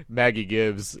Maggie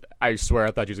gives, I swear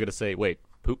I thought she was going to say, wait,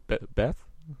 who, Beth?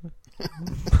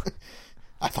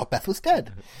 I thought Beth was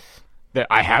dead.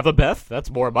 I have a Beth? That's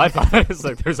more my thought. It's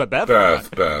like, there's a Beth.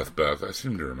 Beth. I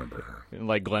seem to remember her. And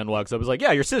like Glenn walks up, is like,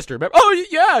 yeah, your sister.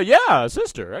 Oh, yeah,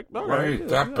 sister. All right,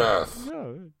 that yeah, Beth.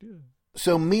 Yeah.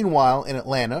 So meanwhile, in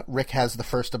Atlanta, Rick has the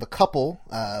first of a couple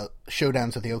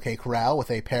showdowns at the OK Corral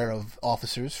with a pair of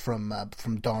officers from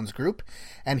Dawn's group,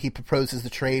 and he proposes the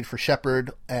trade for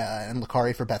Shepard and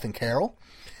Lakari for Beth and Carol.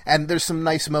 And there's some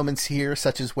nice moments here,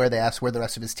 such as where they ask where the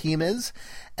rest of his team is,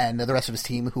 and the rest of his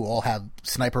team, who all have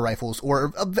sniper rifles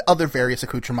or other various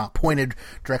accoutrements pointed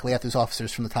directly at those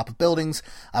officers from the top of buildings.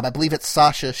 I believe it's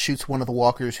Sasha shoots one of the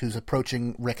walkers who's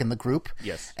approaching Rick and the group.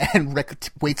 Yes. And Rick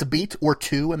waits a beat or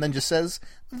two and then just says,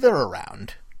 they're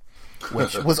around,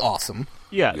 which was awesome.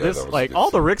 Yeah, this like all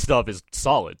the Rick stuff is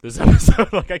solid. This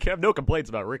episode, like I have no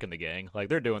complaints about Rick and the gang. Like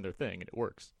they're doing their thing and it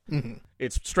works. Mm-hmm.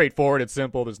 It's straightforward. It's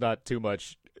simple. There's not too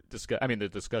much. The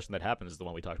discussion that happens is the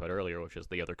one we talked about earlier, which is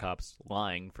the other cops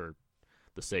lying for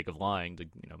the sake of lying to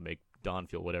make Dawn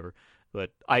feel whatever.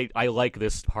 But I like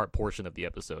this part portion of the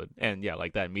episode, and yeah,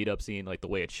 like that meetup scene, like the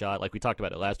way it's shot, like we talked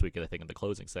about it last week, I think in the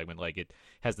closing segment, like it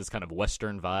has this kind of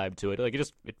Western vibe to it. Like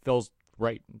it feels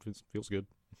right. It feels good.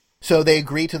 So they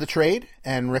agree to the trade,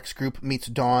 and Rick's group meets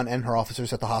Dawn and her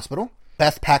officers at the hospital.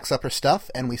 Beth packs up her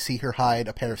stuff, and we see her hide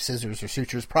a pair of scissors or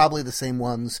sutures, probably the same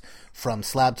ones from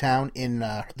Slabtown, in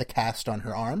the cast on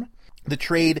her arm. The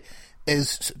trade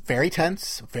is very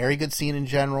tense, very good scene in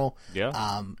general.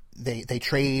 Yeah. They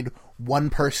trade one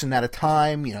person at a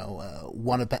time,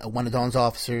 one of Dawn's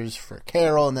officers for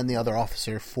Carol, and then the other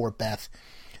officer for Beth.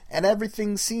 And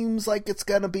everything seems like it's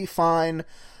going to be fine,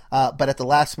 but at the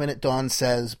last minute, Dawn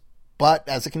says, but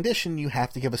as a condition, you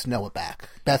have to give us Noah back.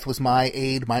 Beth was my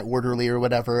aide, my orderly or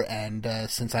whatever, and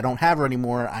since I don't have her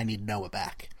anymore, I need Noah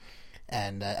back.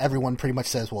 And everyone pretty much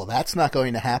says, well, that's not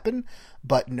going to happen.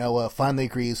 But Noah finally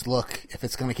agrees, look, if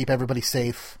it's going to keep everybody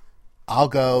safe, I'll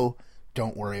go.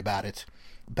 Don't worry about it.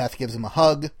 Beth gives him a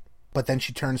hug, but then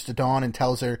she turns to Dawn and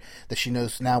tells her that she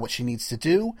knows now what she needs to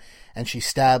do, and she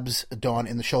stabs Dawn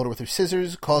in the shoulder with her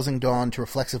scissors, causing Dawn to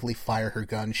reflexively fire her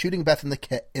gun, shooting Beth in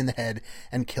the head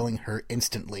and killing her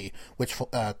instantly, which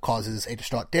causes a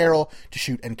distraught Daryl to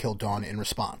shoot and kill Dawn in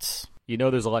response.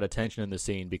 There's a lot of tension in the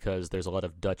scene because there's a lot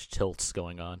of Dutch tilts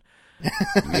going on.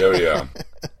 Oh, yeah.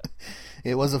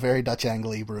 It was a very Dutch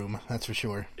Angle room, that's for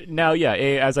sure. Now, yeah,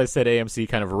 as I said, AMC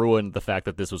kind of ruined the fact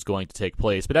that this was going to take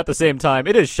place, but at the same time,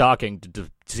 it is shocking to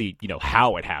see,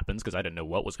 how it happens, because I didn't know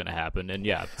what was going to happen, and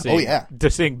yeah,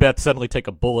 seeing Beth suddenly take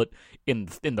a bullet in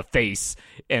the face,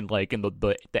 and like in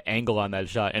the angle on that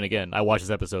shot, and again, I watched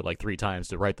this episode like 3 times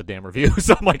to write the damn review,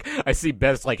 so I'm like, I see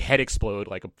Beth's like head explode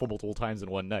like multiple times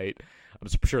in one night. I'm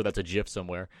sure that's a GIF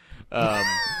somewhere.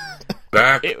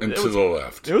 Back and to the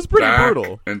left. It was pretty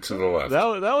brutal. And to the left.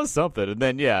 That was something. And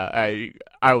then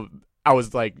I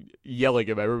was like yelling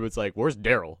at my room. It's like, where's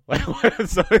Daryl?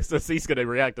 so he's gonna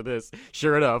react to this.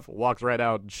 Sure enough, walks right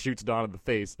out and shoots Dawn in the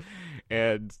face.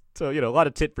 And so a lot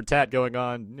of tit for tat going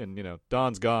on. And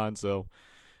Dawn's gone. So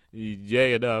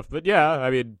yay enough. But yeah,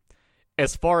 I mean,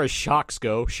 as far as shocks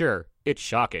go, sure, it's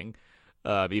shocking.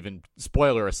 Even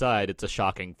spoiler aside, it's a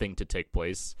shocking thing to take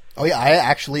place. Oh yeah, I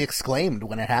actually exclaimed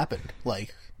when it happened.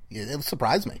 Like, it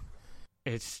surprised me.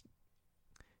 It's,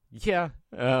 yeah.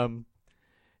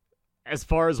 As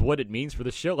far as what it means for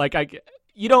the show, like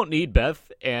you don't need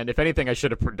Beth, and if anything, I should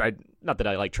have. Not that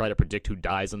I like try to predict who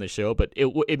dies on the show, but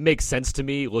it makes sense to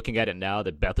me looking at it now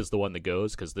that Beth is the one that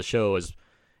goes, because the show is.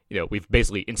 We've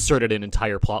basically inserted an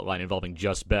entire plot line involving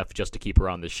just Beth just to keep her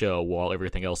on the show while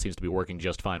everything else seems to be working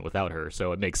just fine without her.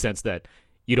 So it makes sense that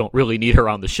you don't really need her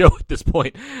on the show at this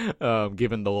point,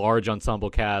 given the large ensemble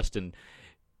cast and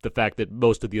the fact that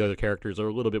most of the other characters are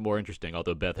a little bit more interesting,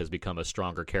 although Beth has become a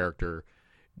stronger character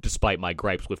despite my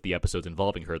gripes with the episodes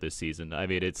involving her this season. I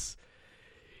mean, it's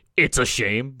a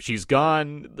shame. She's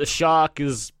gone. The shock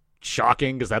is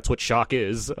shocking because that's what shock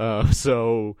is.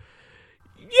 So...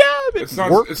 Yeah, it's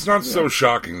not so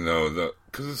shocking though,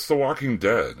 because it's The Walking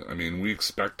Dead. I mean, we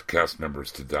expect cast members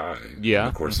to die in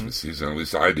the course of the season. At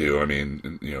least I do. I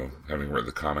mean, having read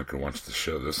the comic and watched the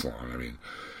show this long, I mean,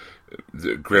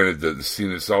 granted the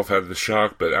scene itself had the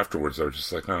shock, but afterwards I was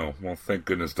just like, oh, well, thank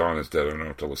goodness Dawn is dead. I don't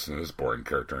have to listen to this boring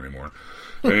character anymore.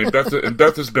 I mean,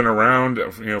 Beth has been around,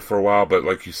 for a while, but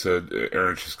like you said,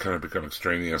 Aaron, she's kind of become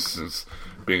extraneous since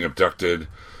being abducted,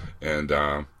 and.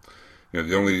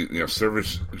 The only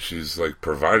service she's like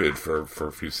provided for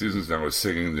a few seasons now is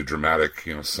singing the dramatic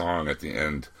song at the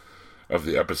end of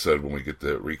the episode when we get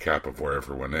the recap of where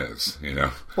everyone is.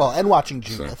 Well, and watching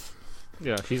Judith.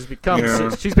 Yeah, she's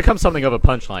become something of a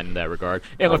punchline in that regard.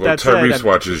 And with that Tyrese said,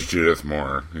 watches Judith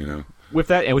more, you know. With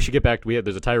that, and we should get back to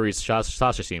there's a Tyrese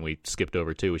Sasha scene we skipped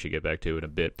over too. We should get back to in a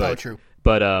bit. But, true.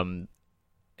 But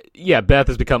yeah, Beth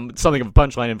has become something of a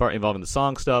punchline involving the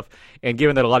song stuff. And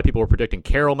given that a lot of people were predicting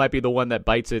Carol might be the one that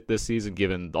bites it this season,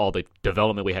 given all the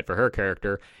development we had for her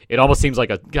character, it almost seems like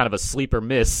a kind of a sleeper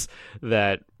miss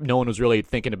that no one was really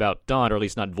thinking about Dawn, or at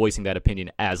least not voicing that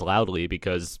opinion as loudly,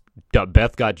 because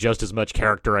Beth got just as much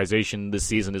characterization this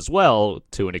season as well,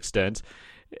 to an extent,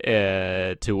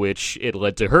 to which it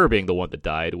led to her being the one that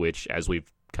died, which, as we've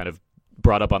kind of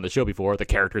brought up on the show before, the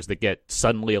characters that get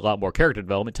suddenly a lot more character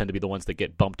development tend to be the ones that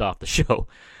get bumped off the show,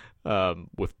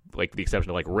 with like the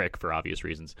exception of like Rick for obvious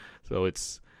reasons. So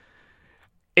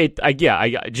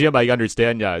Jim, I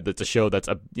understand. That's a show that's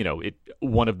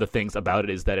one of the things about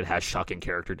it is that it has shocking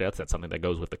character deaths. That's something that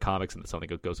goes with the comics, and that's something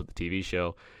that goes with the TV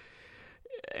show.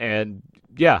 And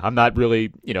yeah, I'm not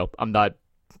really,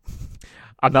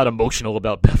 I'm not emotional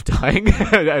about Beth dying.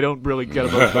 I don't really get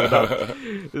emotional about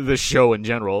the show in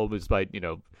general, despite,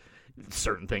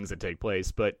 certain things that take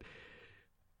place. But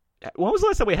when was the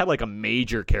last time we had like a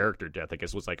major character death? I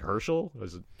guess it was like Herschel.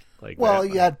 Was it like? Well,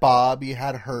 you had Bob, you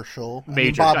had Herschel.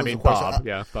 Major. Bob.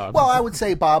 Yeah, Bob. Well, I would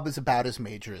say Bob is about as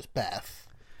major as Beth.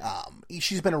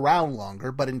 She's been around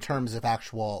longer, but in terms of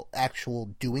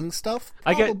actual doing stuff,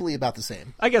 probably about the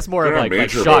same. I guess more of like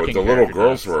major, shocking. The little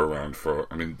girls deaths were around for.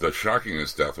 I mean, the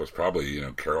shockingest death was probably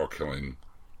Carol killing.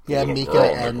 Mika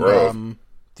and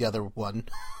the other one,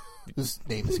 whose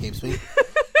name escapes me.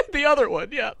 The other one,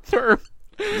 yeah, her.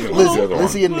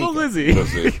 Lizzie and Mika. Lizzie.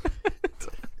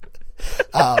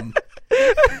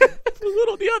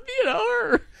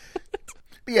 Her.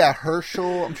 Yeah,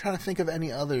 Herschel. I'm trying to think of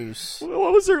any others.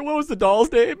 What was the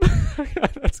doll's name?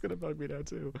 That's gonna bug me now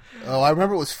too. Oh, I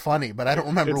remember it was funny, but I don't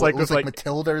remember what it was, like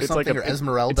Matilda or something, or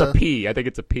Esmeralda. It's a P. I think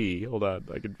it's a P. Hold on,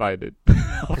 I can find it.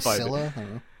 Priscilla.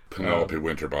 Find it. Penelope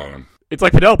Winterbottom. It's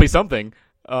like Penelope something.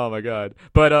 Oh my god.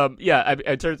 But I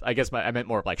guess I meant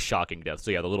more of like shocking death.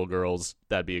 So yeah, the little girls,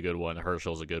 that'd be a good one.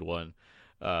 Herschel's a good one.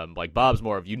 Like Bob's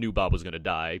more of, you knew Bob was gonna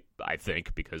die, I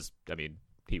think, because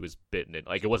he was bitten. And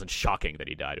like, it wasn't shocking that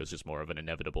he died. It was just more of an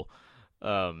inevitable.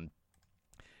 And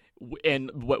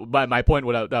my point,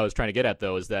 what I was trying to get at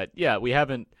though, is that we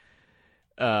haven't.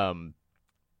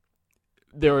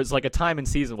 There was like a time in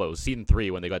season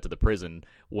 3 when they got to the prison,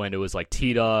 when it was like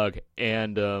T-Dog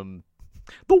and the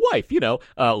wife,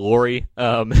 Lori.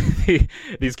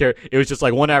 These characters. It was just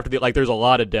like one after the like. There's a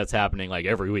lot of deaths happening like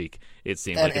every week. It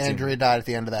seemed. And like Andrea died at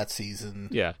the end of that season.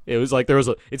 Yeah, it was like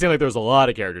it seemed like there was a lot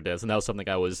of character deaths, and that was something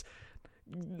I was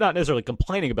not necessarily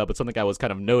complaining about, but something I was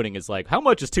kind of noting is like, how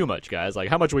much is too much, guys? Like,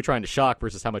 how much are we trying to shock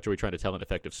versus how much are we trying to tell an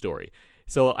effective story?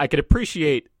 So I could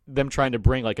appreciate them trying to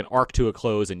bring like an arc to a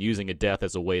close and using a death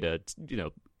as a way to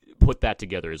put that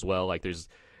together as well. Like, there's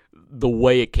the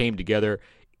way it came together.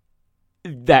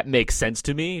 That makes sense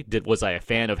to me. Was I a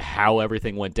fan of how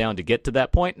everything went down to get to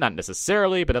that point? Not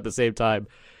necessarily, but at the same time,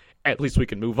 at least we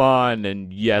can move on.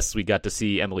 And yes, we got to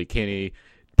see Emily Kinney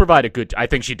provide I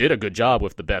think she did a good job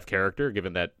with the Beth character,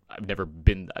 given that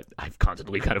I've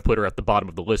constantly kind of put her at the bottom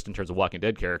of the list in terms of Walking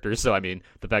Dead characters. So,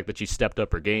 the fact that she stepped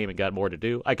up her game and got more to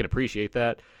do, I can appreciate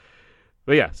that.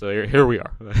 But yeah, so here we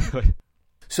are.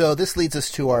 So this leads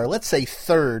us to our, let's say,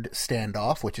 third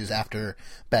standoff, which is after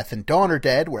Beth and Dawn are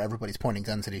dead, where everybody's pointing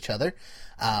guns at each other,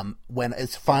 when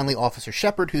it's finally Officer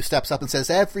Shepard who steps up and says,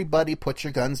 everybody put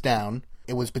your guns down.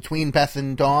 It was between Beth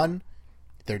and Dawn.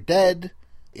 They're dead.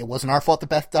 It wasn't our fault that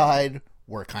Beth died.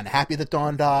 We're kind of happy that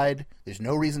Dawn died. There's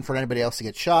no reason for anybody else to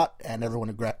get shot, and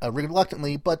everyone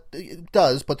reluctantly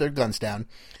does put their guns down.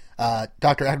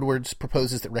 Dr. Edwards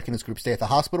proposes that Rick and his group stay at the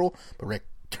hospital, but Rick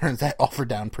turns that offer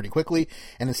down pretty quickly,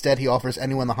 and instead he offers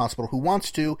anyone in the hospital who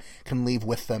wants to can leave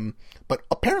with them. But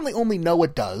apparently only Noah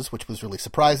does, which was really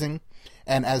surprising.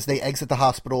 And as they exit the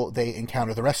hospital, they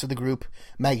encounter the rest of the group.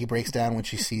 Maggie breaks down when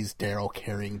she sees Daryl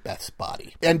carrying Beth's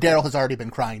body. And Daryl has already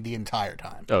been crying the entire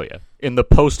time. Oh, yeah. In the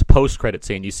post-credit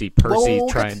scene, you see Percy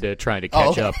trying to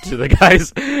catch up to the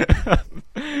guys.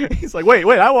 He's like, wait,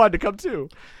 I wanted to come too.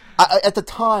 At the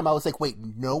time, I was like, wait,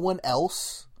 no one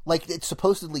else? Like, it's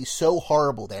supposedly so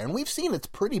horrible there. And we've seen it's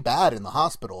pretty bad in the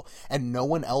hospital. And no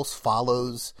one else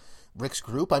follows Rick's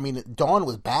group. Dawn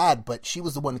was bad, but she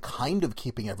was the one kind of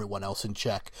keeping everyone else in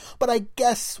check. But I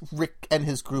guess Rick and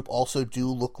his group also do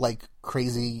look like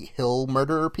crazy hill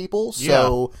murderer people.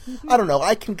 So, yeah. I don't know.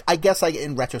 I guess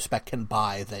in retrospect, can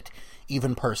buy that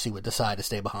even Percy would decide to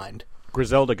stay behind.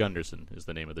 Griselda Gunderson is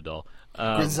the name of the doll.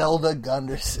 Griselda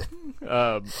Gunderson.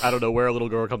 I don't know where a little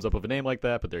girl comes up with a name like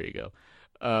that, but there you go.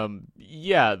 I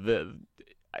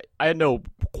had no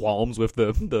qualms with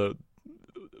the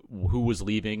who was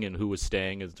leaving and who was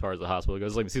staying as far as the hospital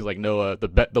goes. Like, it seems like Noah,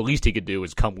 the least he could do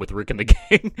is come with Rick and the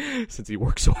gang, since he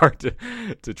works so hard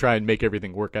to try and make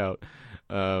everything work out.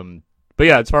 But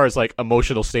yeah, as far as like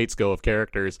emotional states go of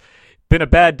characters, been a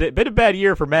bad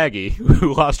year for Maggie,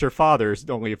 who lost her father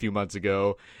only a few months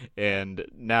ago, and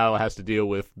now has to deal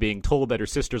with being told that her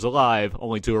sister's alive,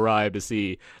 only to arrive to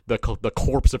see the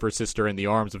corpse of her sister in the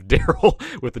arms of Daryl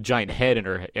with a giant head in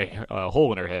her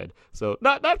hole in her head. So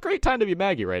not a great time to be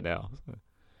Maggie right now.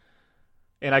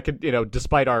 And I could,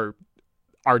 despite our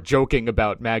joking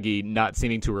about Maggie not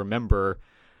seeming to remember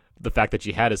the fact that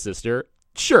she had a sister.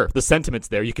 Sure, the sentiment's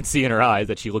there. You can see in her eyes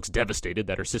that she looks devastated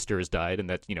that her sister has died, and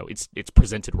that it's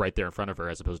presented right there in front of her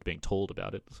as opposed to being told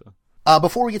about it. So.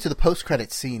 Before we get to the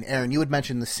post-credits scene, Aaron, you had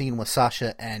mentioned the scene with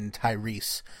Sasha and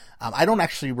Tyrese. I don't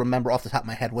actually remember off the top of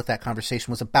my head what that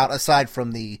conversation was about, aside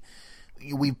from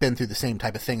we've been through the same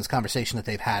type of things, conversation that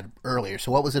they've had earlier.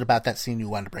 So what was it about that scene you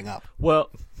wanted to bring up?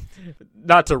 Well,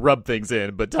 not to rub things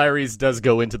in, but Tyrese does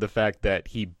go into the fact that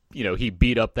he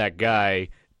beat up that guy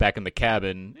back in the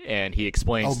cabin, and he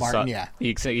explains he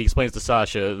explains to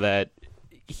Sasha that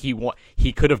he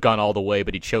could have gone all the way,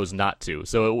 but he chose not to.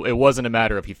 So it wasn't a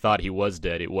matter of he thought he was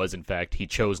dead. It was, in fact, he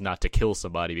chose not to kill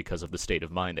somebody because of the state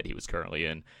of mind that he was currently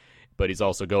in. But he's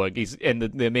also and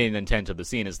the main intent of the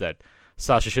scene is that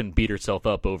Sasha shouldn't beat herself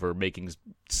up over making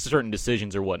certain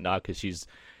decisions or whatnot, because she's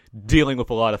dealing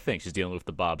with a lot of things. She's dealing with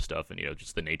the Bob stuff and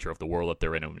just the nature of the world that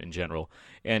they're in general.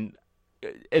 And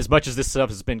as much as this stuff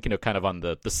has been kind of on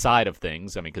the side of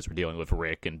things, I mean, because we're dealing with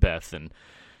Rick and Beth and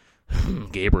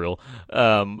Gabriel,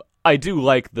 I do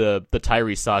like the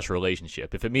Tyrese-Sasha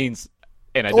relationship. If it means,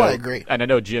 and I agree, and I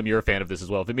know Jim, you're a fan of this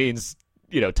as well. If it means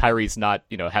Tyrese not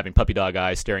having puppy dog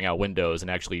eyes, staring out windows,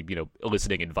 and actually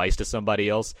eliciting advice to somebody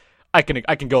else, I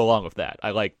can go along with that.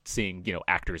 I like seeing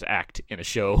actors act in a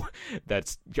show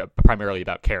that's primarily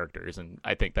about characters, and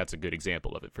I think that's a good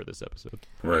example of it for this episode.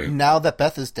 Right. Now that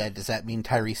Beth is dead, does that mean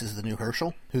Tyrese is the new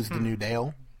Herschel? Who's the new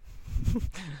Dale?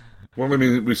 Well, I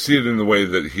mean, we see it in the way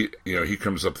that he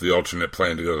comes up with the alternate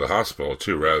plan to go to the hospital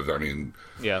too.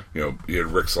 You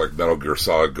had Rick's like Metal Gear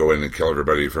Solid go in and kill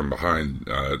everybody from behind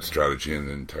strategy, and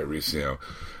then Tyrese.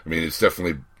 It's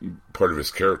definitely part of his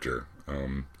character.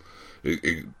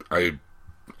 I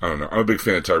don't know. I'm a big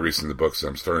fan of Tyrese in the books, and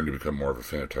I'm starting to become more of a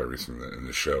fan of Tyrese in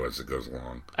the show as it goes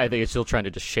along. I think it's still trying to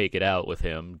just shake it out with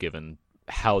him, given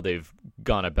how they've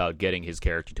gone about getting his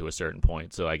character to a certain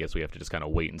point. So I guess we have to just kind of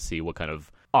wait and see what kind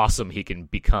of awesome he can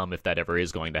become if that ever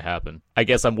is going to happen. I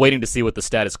guess I'm waiting to see what the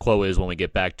status quo is when we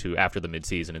get back to after the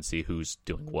midseason and see who's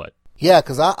doing what. Yeah,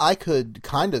 because I could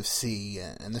kind of see,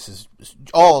 and this is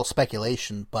all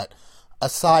speculation, but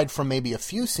aside from maybe a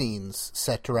few scenes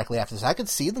set directly after this, I could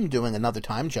see them doing another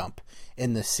time jump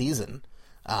in this season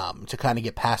to kind of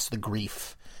get past the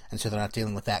grief, and so they're not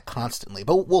dealing with that constantly.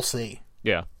 But we'll see.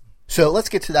 Yeah. So let's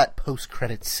get to that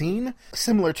post-credit scene.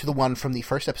 Similar to the one from the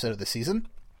first episode of the season,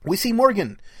 we see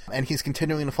Morgan, and he's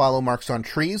continuing to follow marks on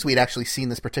trees. We'd actually seen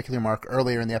this particular mark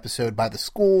earlier in the episode by the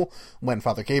school when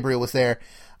Father Gabriel was there,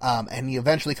 and he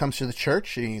eventually comes to the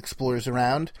church, and he explores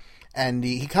around. And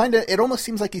he kind of, it almost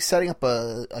seems like he's setting up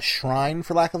a shrine,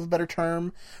 for lack of a better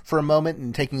term, for a moment,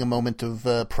 and taking a moment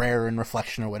of prayer and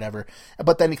reflection or whatever.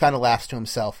 But then he kind of laughs to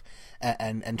himself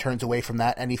and turns away from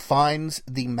that. And he finds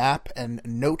the map and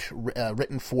note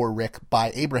written for Rick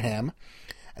by Abraham,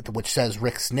 which says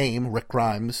Rick's name, Rick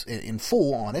Grimes, in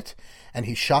full on it. And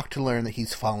he's shocked to learn that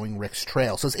he's following Rick's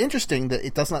trail. So it's interesting that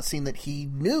it does not seem that he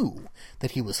knew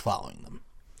that he was following them.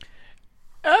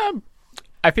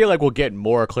 I feel like we'll get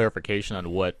more clarification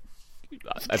on what.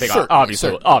 I think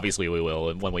obviously we will,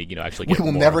 and when we actually get we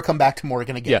will more. Never come back to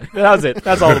Morgan again. Yeah, that was it.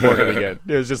 That's all the Morgan we get.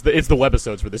 It's just it's the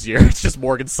webisodes for this year. It's just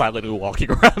Morgan silently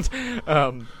walking around.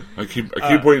 I keep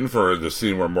waiting for the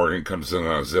scene where Morgan comes in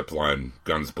on a zip line,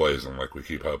 guns blazing, like we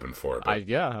keep hoping for.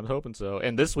 I'm hoping so.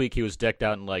 And this week he was decked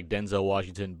out in like Denzel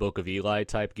Washington Book of Eli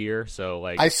type gear. So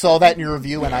like I saw that in your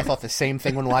review, and I thought the same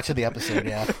thing when watching the episode.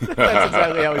 Yeah, that's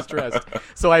exactly how he's dressed.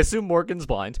 So I assume Morgan's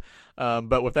blind.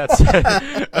 But with that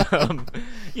said,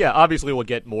 yeah, obviously we'll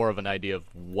get more of an idea of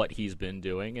what he's been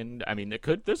doing, and I mean,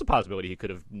 there's a possibility he could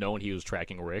have known he was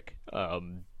tracking Rick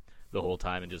the whole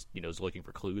time and just is looking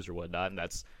for clues or whatnot, and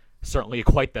that's certainly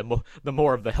quite the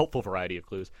more of the helpful variety of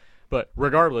clues. But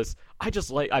regardless,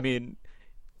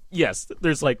 yes,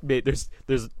 there's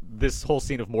this whole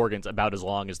scene of Morgan's about as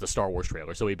long as the Star Wars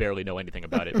trailer, so we barely know anything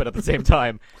about it. But at the same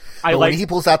time, when he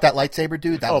pulls out that lightsaber,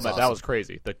 dude, that was awesome. That was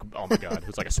crazy. Oh my god, it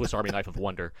was like a Swiss Army knife of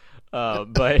wonder.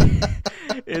 But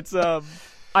it's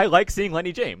I like seeing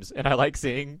Lenny James, and I like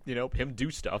seeing him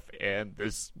do stuff. And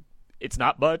it's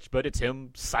not much, but it's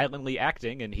him silently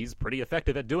acting, and he's pretty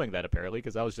effective at doing that, apparently,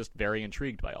 because I was just very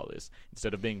intrigued by all this.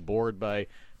 Instead of being bored by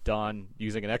Don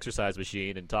using an exercise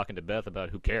machine and talking to Beth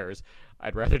about who cares,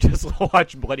 I'd rather just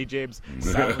watch Bloody James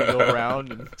silently go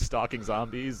around and stalking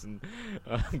zombies and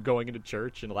going into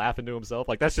church and laughing to himself.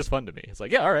 Like, that's just fun to me. It's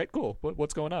like, yeah, all right, cool.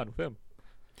 What's going on with him?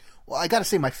 Well, I gotta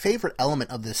say, my favorite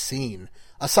element of this scene,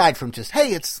 aside from just,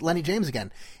 hey, it's Lenny James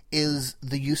again, is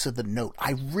the use of the note.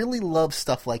 I really love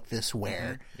stuff like this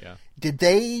where, did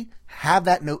they have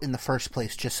that note in the first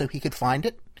place just so he could find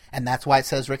it? And that's why it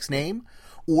says Rick's name?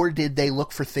 Or did they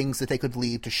look for things that they could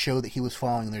leave to show that he was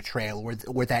following their trail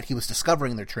or that he was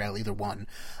discovering their trail, either one,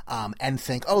 and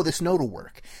think, oh, this note will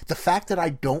work? The fact that I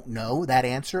don't know that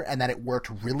answer and that it worked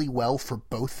really well for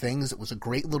both things, it was a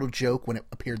great little joke when it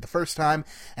appeared the first time,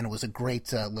 and it was a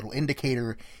great little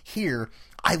indicator here.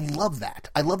 I love that.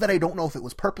 I love that I don't know if it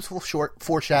was purposeful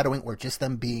foreshadowing or just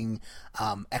them being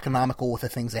economical with the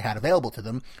things they had available to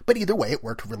them, but either way, it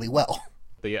worked really well.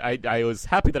 I was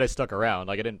happy that I stuck around.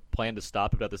 Like, I didn't plan to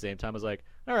stop, but at the same time, I was like,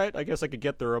 all right, I guess I could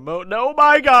get the remote. No,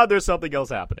 my God, there's something else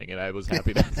happening, and I was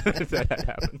happy that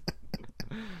happened.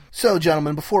 So,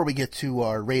 gentlemen, before we get to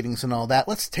our ratings and all that,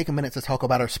 let's take a minute to talk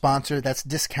about our sponsor. That's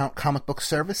Discount Comic Book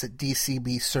Service at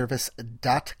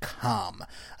dcbservice.com.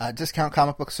 Discount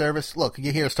Comic Book Service, look,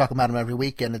 you hear us talk about them every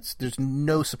week, and there's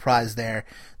no surprise there.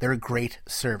 They're a great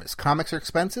service. Comics are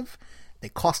expensive. They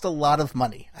cost a lot of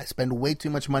money. I spend way too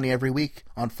much money every week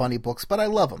on funny books, but I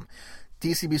love them.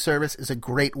 DCB Service is a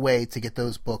great way to get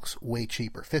those books way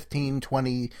cheaper. 15,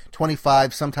 20,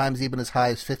 25, sometimes even as high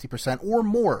as 50% or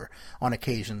more on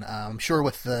occasion. I'm sure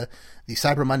with the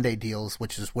Cyber Monday deals,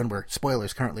 which is when we're,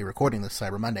 spoilers, currently recording this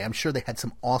Cyber Monday, I'm sure they had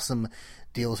some awesome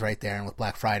deals right there, and with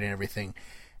Black Friday and everything.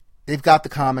 They've got the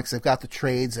comics, they've got the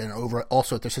trades, and over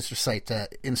also at their sister site,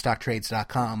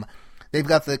 InStockTrades.com, they've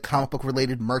got the comic book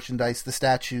related merchandise, the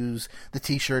statues, the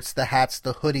t-shirts, the hats,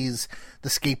 the hoodies, the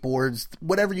skateboards,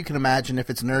 whatever you can imagine. If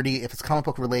it's nerdy, if it's comic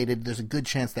book related, there's a good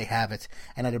chance they have it,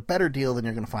 and at a better deal than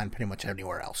you're going to find pretty much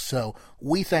anywhere else. So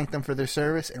we thank them for their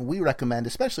service, and we recommend,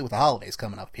 especially with the holidays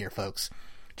coming up here, folks,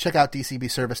 check out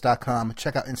DCBService.com,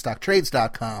 check out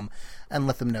InStockTrades.com, and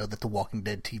let them know that the Walking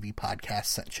Dead TV podcast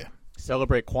sent you.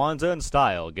 Celebrate Kwanzaa in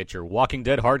style. Get your Walking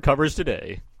Dead hardcovers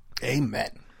today.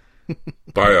 Amen.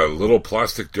 Buy a little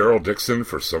plastic Daryl Dixon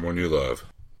for someone you love.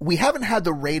 We haven't had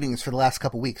the ratings for the last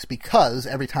couple weeks because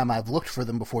every time I've looked for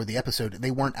them before the episode,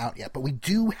 they weren't out yet. But we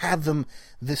do have them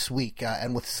this week,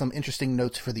 and with some interesting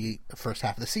notes for the first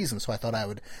half of the season. So I thought I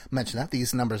would mention that.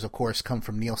 These numbers, of course, come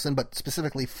from Nielsen, but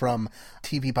specifically from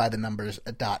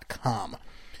TVByTheNumbers.com.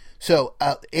 So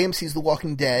AMC's The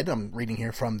Walking Dead, I'm reading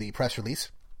here from the press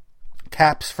release,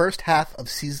 caps first half of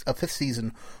fifth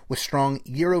season with strong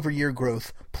year-over-year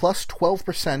growth, plus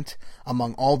 12%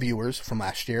 among all viewers from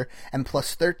last year, and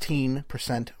plus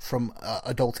 13% from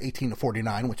adults 18 to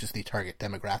 49, which is the target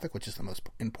demographic, which is the most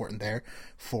important there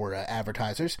for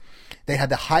advertisers. They had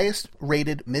the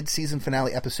highest-rated mid-season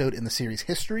finale episode in the series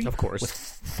history, of course, with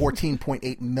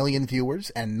 14.8 million viewers,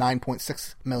 and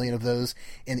 9.6 million of those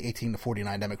in the 18 to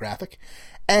 49 demographic.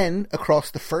 And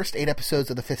across the first 8 episodes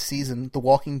of the 5th season, The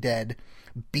Walking Dead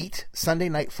beat Sunday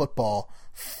Night Football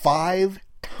 5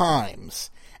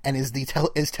 times and is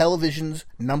television's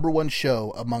 #1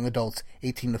 show among adults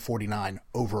 18 to 49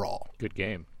 overall. Good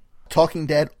game. Talking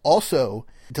Dead also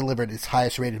delivered its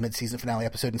highest rated mid-season finale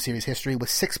episode in series history with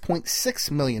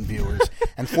 6.6 million viewers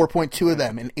and 4.2 of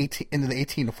them into the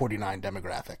 18 to 49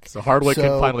 demographic. So Hardwick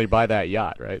can finally buy that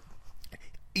yacht, right?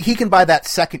 He can buy that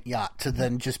second yacht to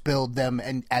then just build them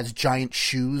as giant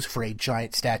shoes for a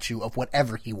giant statue of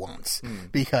whatever he wants.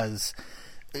 Because,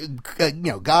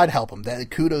 God help him.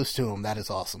 Kudos to him. That is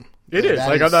awesome. It is.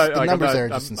 Like, I'm not, the like, numbers I'm not, there are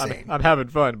just I'm, insane. I'm having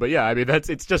fun, but yeah, I mean,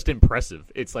 it's just impressive.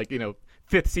 It's like,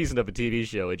 5th season of a TV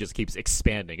show, it just keeps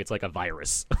expanding. It's like a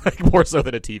virus, like more so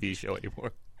than a TV show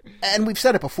anymore. And we've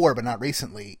said it before, but not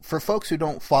recently. For folks who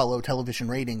don't follow television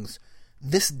ratings,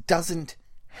 this doesn't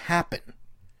happen.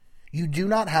 You do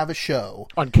not have a show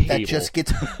on cable that just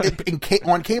gets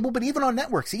on cable, but even on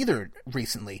networks either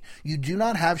recently. You do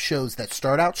not have shows that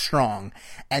start out strong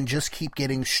and just keep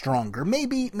getting stronger.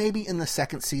 Maybe in the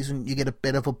second season you get a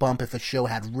bit of a bump if a show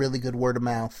had really good word of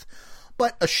mouth,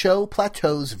 but a show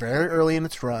plateaus very early in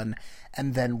its run,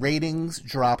 and then ratings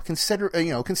drop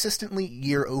consistently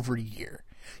year over year.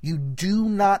 You do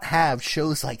not have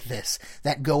shows like this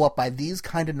that go up by these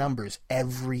kind of numbers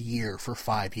every year for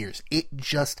 5 years. It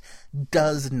just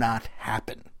does not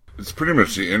happen. It's pretty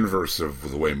much the inverse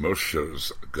of the way most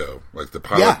shows go. Like the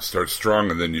pilot starts strong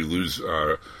and then you lose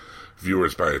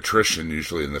viewers by attrition,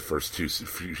 usually in the first few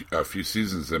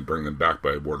seasons, and bring them back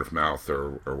by word of mouth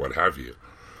or what have you.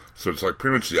 So it's like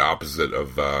pretty much the opposite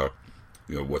of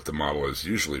what the model is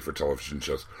usually for television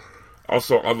shows.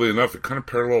 Also, oddly enough, it kind of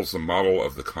parallels the model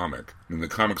of the comic. I mean, the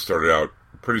comic started out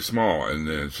pretty small, and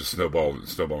then it's just snowballed and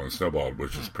snowballed and snowballed,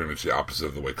 which is pretty much the opposite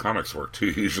of the way comics work, too.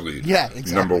 Usually, exactly.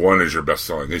 Number one is your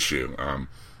best-selling issue.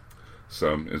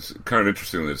 So it's kind of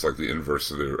interesting that it's like the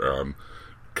inverse of the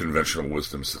conventional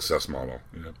wisdom success model.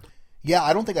 Yeah,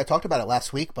 I don't think I talked about it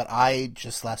last week, but I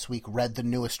just last week read the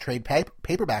newest trade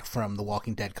paperback from the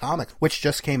Walking Dead comics, which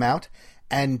just came out,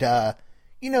 and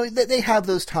they have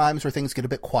those times where things get a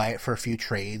bit quiet for a few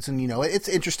trades, and it's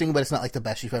interesting, but it's not like the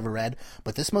best you've ever read.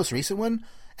 But this most recent one,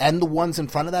 and the ones in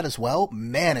front of that as well,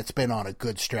 man, it's been on a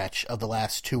good stretch of the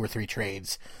last 2 or 3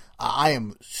 trades. I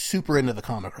am super into the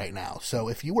comic right now, so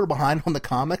if you were behind on the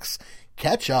comics,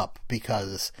 catch up,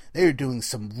 because they're doing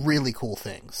some really cool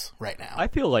things right now. I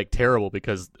feel like terrible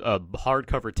because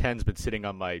hardcover 10's been sitting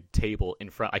on my table in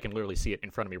front. I can literally see it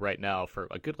in front of me right now for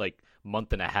a good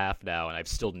month and a half now, and I've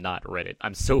still not read it.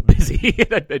 I'm so busy.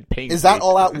 It pains Is that me.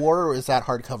 All Out War, or is that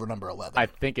hardcover number 11? I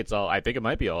think it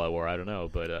might be All Out War. I don't know,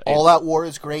 but All Out War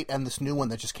is great, and this new one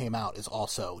that just came out is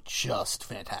also just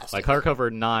fantastic.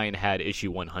 Hardcover 9 had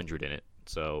issue 100 in it,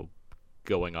 so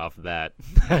going off that,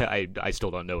 I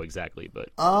still don't know exactly, but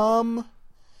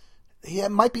yeah,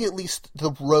 it might be at least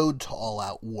the road to All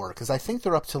Out War, because I think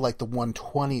they're up to the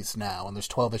 120s now, and there's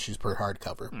 12 issues per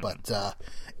hardcover. But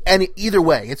either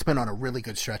way, it's been on a really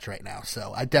good stretch right now,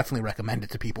 so I definitely recommend it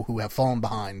to people who have fallen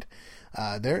behind.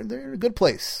 They're in a good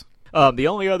place. The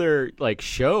only other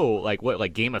show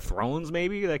Game of Thrones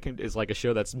maybe is a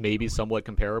show that's maybe somewhat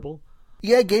comparable.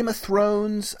 Yeah, Game of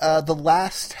Thrones, the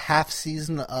last half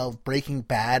season of Breaking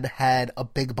Bad had a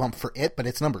big bump for it, but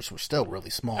its numbers were still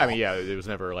really small. I mean, yeah, it was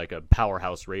never a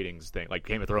powerhouse ratings thing. Like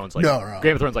Game of Thrones, no.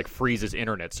 Game of Thrones freezes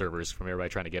internet servers from everybody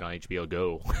trying to get on HBO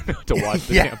Go to watch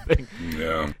the damn thing.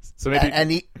 Yeah. So maybe,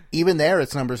 and even there,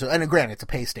 its numbers are, and granted, it's a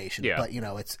pay station, yeah. but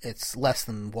it's less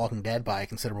than Walking Dead by a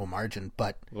considerable margin.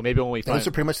 But maybe when those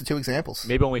are pretty much the two examples.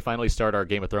 Maybe when we finally start our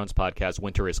Game of Thrones podcast,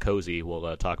 Winter is Cozy,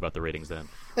 we'll talk about the ratings then.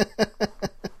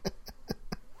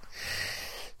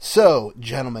 So,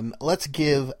 gentlemen, let's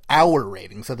give our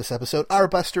ratings of this episode. Our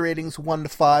Buster ratings, 1 to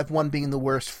 5, 1 being the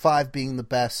worst, 5 being the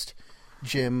best.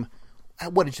 Jim,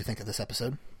 what did you think of this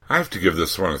episode? I have to give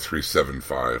this one a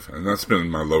 3.75, and that's been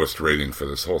my lowest rating for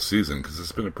this whole season, because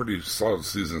it's been a pretty solid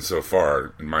season so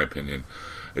far, in my opinion.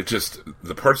 It just,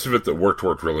 the parts of it that worked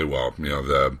really well.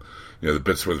 The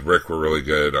bits with Rick were really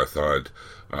good, I thought,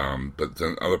 but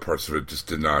then other parts of it just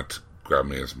did not grab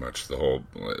me as much. The whole,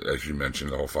 as you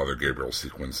mentioned, the whole Father Gabriel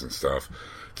sequence and stuff,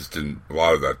 a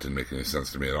lot of that didn't make any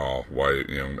sense to me at all. Why,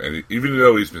 and even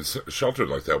though he's been sheltered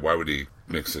like that, why would he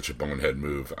make such a bonehead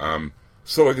move?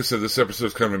 So like I said, this episode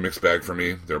is kind of a mixed bag for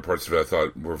me. There are parts of it I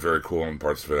thought were very cool, and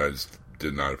parts of it I just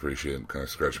did not appreciate and kind of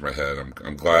scratched my head.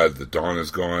 I'm glad that Dawn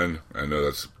is gone. I know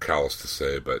that's callous to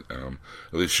say, but at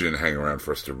least she didn't hang around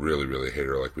for us to really, really hate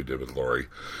her like we did with Lori.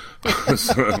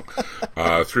 So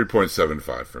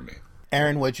 3.75 for me.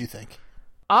 Aaron, what'd you think?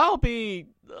 I'll be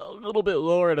a little bit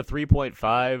lower at a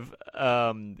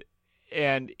 3.5.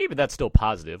 And even that's still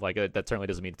positive. That certainly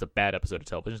doesn't mean it's a bad episode of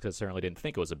television, because I certainly didn't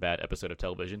think it was a bad episode of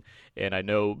television. And I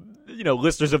know,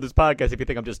 listeners of this podcast, if you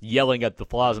think I'm just yelling at the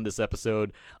flaws in this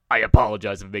episode, I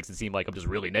apologize if it makes it seem like I'm just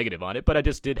really negative on it. But I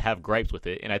just did have gripes with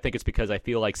it. And I think it's because I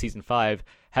feel like Season 5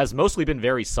 has mostly been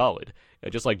very solid.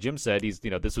 Just like Jim said,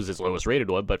 this was his lowest rated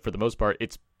one, but for the most part,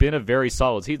 it's been a very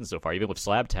solid season so far, even with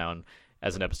Slabtown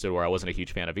as an episode where I wasn't a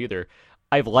huge fan of either.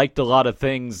 I've liked a lot of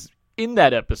things in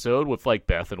that episode with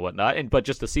Beth and whatnot, but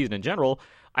just the season in general,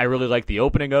 I really liked the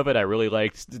opening of it. I really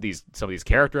liked some of these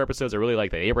character episodes. I really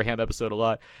liked the Abraham episode a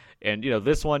lot. And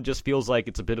this one just feels like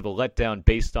it's a bit of a letdown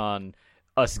based on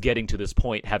us getting to this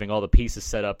point, having all the pieces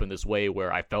set up in this way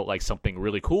where I felt like something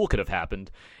really cool could have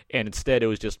happened, and instead it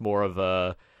was just more of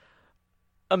a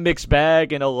mixed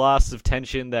bag and a loss of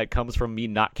tension that comes from me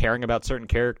not caring about certain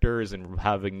characters and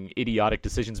having idiotic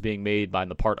decisions being made by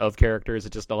the part of characters.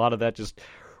 It just, a lot of that just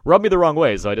rubbed me the wrong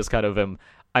way, so I just kind of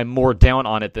I'm more down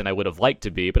on it than I would have liked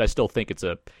to be, but I still think it's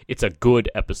a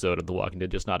good episode of The Walking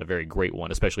Dead, just not a very great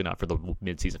one, especially not for the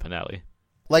mid-season finale.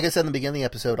 Like I said in the beginning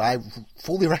of the episode, I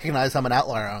fully recognize I'm an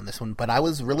outlier on this one, but I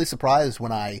was really surprised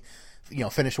when I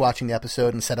finished watching the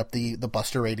episode and set up the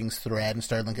Buster ratings thread and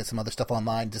started looking at some other stuff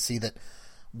online to see that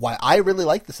why I really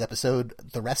like this episode,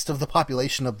 the rest of the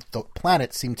population of the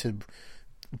planet seemed to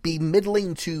be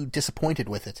middling to disappointed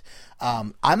with it.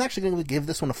 I'm actually going to give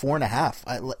this one a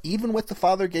 4.5. Even with the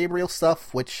Father Gabriel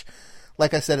stuff, which,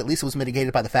 like I said, at least it was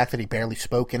mitigated by the fact that he barely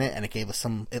spoke in it, and it gave us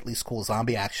some at least cool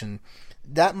zombie action.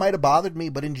 That might have bothered me,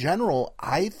 but in general,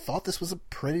 I thought this was a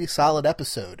pretty solid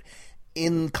episode.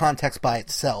 in context by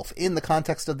itself. In the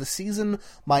context of the season,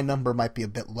 my number might be a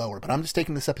bit lower, but I'm just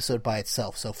taking this episode by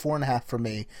itself, so 4.5 for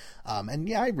me. And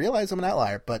yeah, I realize I'm an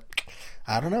outlier, but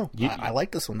I don't know. I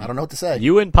like this one. I don't know what to say.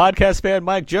 You and podcast fan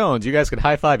Mike Jones, you guys can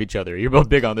high-five each other. You're both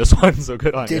big on this one, so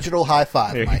good on you. Digital high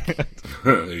five, Mike.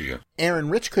 There you go. Aaron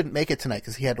Rich couldn't make it tonight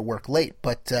because he had to work late,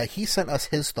 but he sent us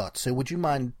his thoughts. So would you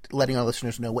mind letting our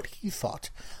listeners know what he thought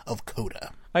of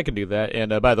Coda? I can do that.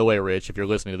 And by the way, Rich, if you're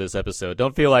listening to this episode,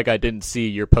 don't feel like I didn't see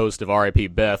your post of R.I.P.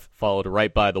 Beth followed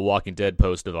right by the Walking Dead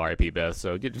post of R.I.P. Beth.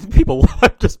 So people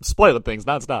just spoiling things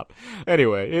nonstop.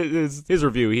 Anyway, his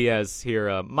review he has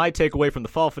here. My takeaway from the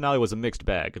fall finale was a mixed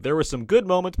bag. There were some good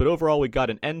moments, but overall we got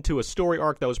an end to a story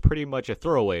arc that was pretty much a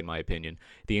throwaway in my opinion.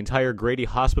 The entire Grady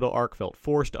Hospital arc felt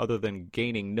forced. Other than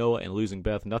gaining Noah and losing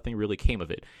Beth, nothing really came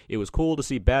of it. It was cool to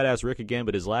see badass Rick again,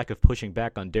 but his lack of pushing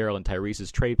back on Daryl and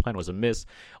Tyrese's trade plan was a miss.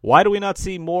 Why do we not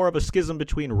see more of a schism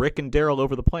between Rick and Daryl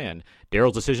over the plan?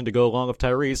 Daryl's decision to go along with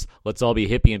Tyrese, let's all be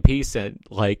hippie and peace, and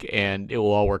it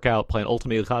will all work out, plan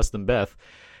ultimately cost them Beth.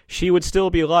 She would still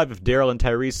be alive if Daryl and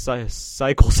Tyrese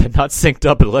cycles had not synced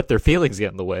up and let their feelings get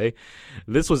in the way.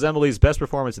 This was Emily's best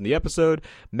performance in the episode.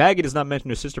 Maggie does not mention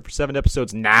her sister for 7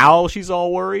 episodes. Now she's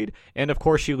all worried. And of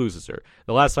course she loses her.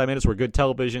 The last 5 minutes were good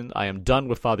television. I am done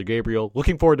with Father Gabriel.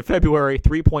 Looking forward to February.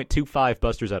 3.25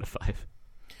 busters out of 5.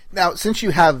 Now, since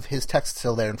you have his text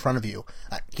still there in front of you,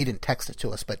 he didn't text it to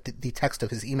us, but the text of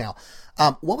his email,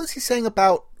 what was he saying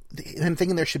about him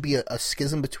thinking there should be a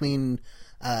schism between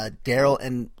Daryl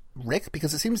and Rick?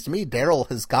 Because it seems to me Daryl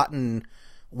has gotten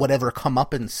whatever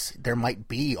comeuppance there might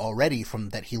be already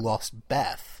from that he lost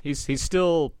Beth. He's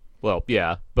still, well,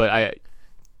 yeah, but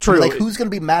true. Like, who's going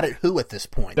to be mad at who at this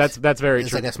point? That's very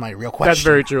true. I guess my real question. That's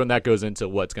very true, and that goes into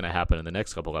what's going to happen in the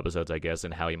next couple episodes, I guess,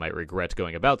 and how he might regret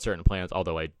going about certain plans,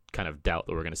 although I kind of doubt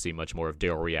that we're going to see much more of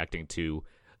Daryl reacting to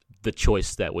the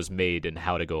choice that was made and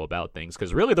how to go about things,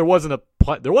 because really there wasn't a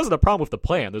problem with the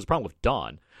plan. There's a problem with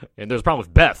Dawn, and there's a problem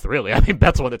with Beth, really. I mean,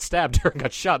 Beth's the one that stabbed her and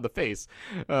got shot in the face.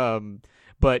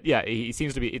 But yeah, it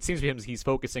seems to him he's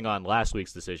focusing on last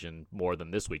week's decision more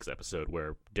than this week's episode,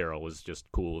 where Daryl was just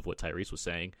cool with what Tyrese was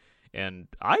saying. And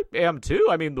I am too.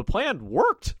 I mean, the plan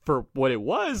worked for what it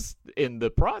was in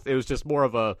the process. It was just more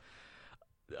of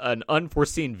an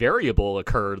unforeseen variable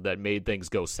occurred that made things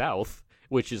go south,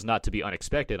 which is not to be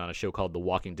unexpected on a show called The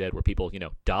Walking Dead, where people,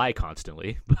 die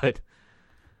constantly. But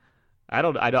I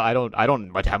don't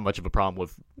have much of a problem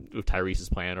with Tyrese's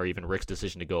plan or even Rick's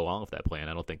decision to go along with that plan.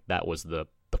 I don't think that was the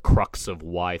crux of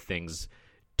why things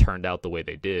turned out the way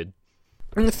they did.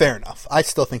 Fair enough. I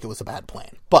still think it was a bad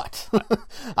plan, but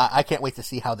I can't wait to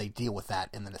see how they deal with that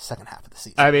in the second half of the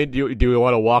season. I mean, do we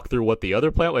want to walk through what the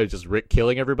other plan was? Just Rick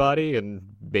killing everybody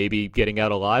and maybe getting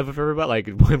out alive with everybody?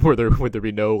 Like, would there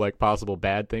be no possible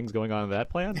bad things going on in that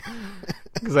plan?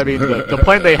 Because I mean, the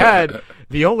plan they had,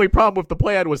 the only problem with the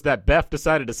plan was that Beth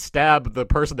decided to stab the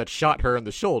person that shot her in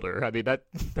the shoulder. I mean,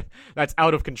 that's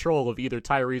out of control of either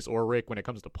Tyrese or Rick when it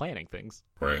comes to planning things.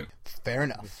 Right. Fair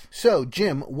enough. So,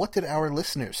 Jim, what did our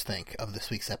listeners think of this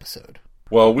week's episode?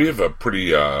 Well, we have a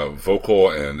pretty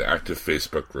vocal and active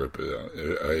Facebook group.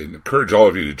 I encourage all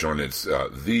of you to join it. It's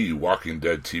the Walking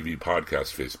Dead TV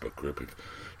Podcast Facebook group.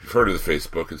 If you've heard of the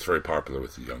Facebook, it's very popular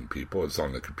with the young people. It's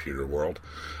on the computer world.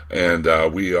 And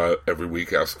we every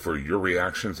week ask for your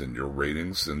reactions and your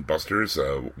ratings and busters,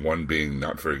 1 being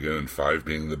not very good and 5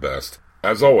 being the best.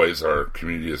 As always, our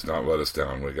community has not let us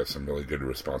down. We got some really good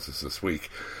responses this week.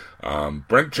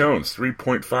 Brent Jones,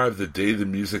 3.5, The Day the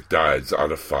Music Died,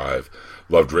 out of 5.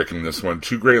 Loved Rick in this one.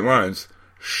 2 great lines.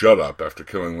 Shut up after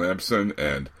killing Lamson,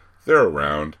 and they're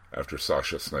around after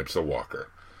Sasha snipes a walker.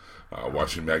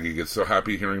 Watching Maggie get so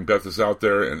happy hearing Beth is out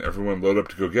there and everyone load up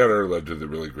to go get her led to the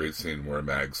really great scene where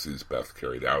Mag sees Beth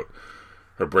carried out.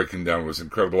 Her breaking down was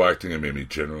incredible acting and made me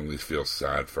genuinely feel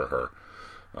sad for her.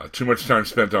 Too much time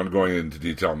spent on going into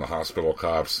detail on the hospital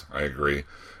cops. I agree.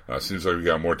 Seems like we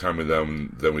got more time with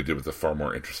them than we did with the far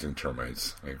more interesting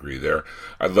termites. I agree there.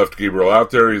 I left Gabriel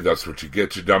out there. That's what you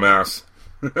get, you dumbass.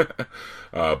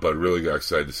 But really got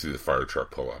excited to see the fire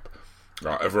truck pull up.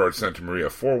 Everard Santa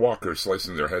Maria, 4 walkers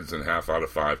slicing their heads in half, out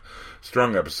of 5.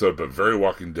 Strong episode, but very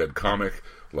Walking Dead comic,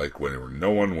 like when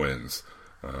no one wins.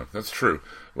 That's true.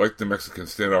 Like the Mexican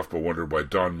standoff, but wondered why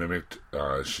Dawn mimicked.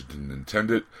 She didn't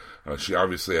intend it. She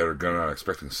obviously had her gun out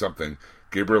expecting something.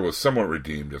 Gabriel was somewhat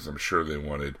redeemed, as I'm sure they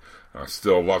wanted.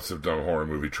 Still, lots of dumb horror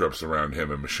movie tropes around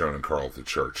him and Michonne and Carl at the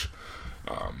church.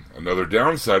 Another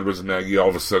downside was Maggie all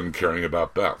of a sudden caring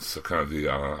about Beth, so kind of the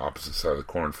opposite side of the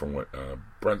coin from what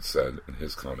Brent said in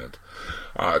his comment.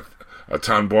 I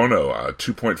Tan Buono,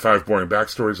 2.5 boring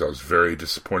backstories. I was very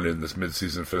disappointed in this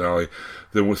mid-season finale.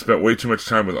 They spent way too much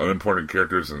time with unimportant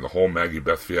characters, and the whole Maggie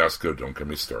Beth fiasco, don't get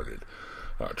me started.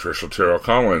 Tricia Terrell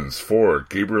Collins, 4,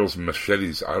 Gabriel's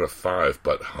Machetes out of 5,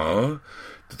 but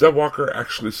Did Deb Walker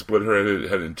actually split her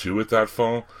head in two with that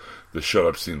fall? The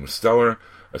shut-up scene was stellar.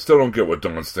 I still don't get what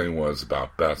Dawn's thing was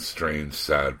about Beth, strange,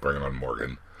 sad, bring on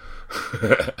Morgan.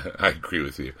 I agree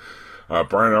with you.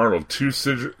 Brian Arnold, 2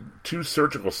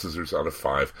 surgical scissors out of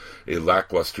 5. A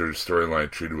lackluster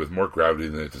storyline treated with more gravity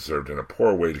than it deserved, and a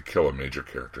poor way to kill a major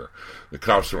character. The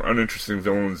cops were uninteresting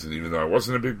villains, and even though I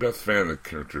wasn't a big Beth fan, the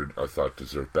character I thought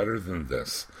deserved better than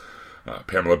this.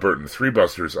 Pamela Burton, 3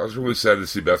 busters. I was really sad to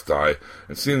see Beth die,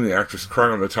 and seeing the actress cry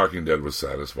on The Talking Dead was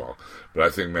sad as well. But I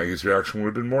think Maggie's reaction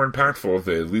would have been more impactful if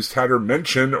they at least had her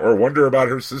mention or wonder about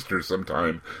her sister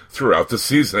sometime throughout the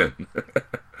season.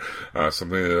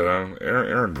 Something that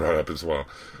Aaron brought up as well.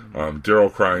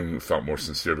 Daryl crying felt more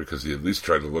sincere because he at least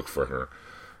tried to look for her.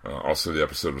 Also, the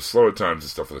episode was slow at times,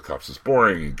 and stuff with the cops was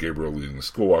boring, and Gabriel leading the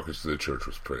schoolwalkers to the church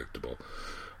was predictable.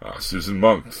 Susan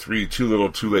Monk, 3 too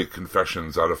little, too late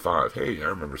confessions out of 5. Hey, I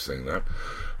remember saying that.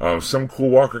 Some cool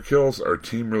Walker kills. Our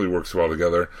team really works well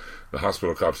together. The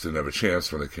hospital cops didn't have a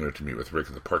chance when they came out to meet with Rick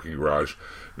in the parking garage.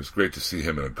 It was great to see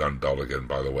him in a gun belt again,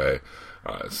 by the way.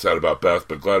 Sad about Beth,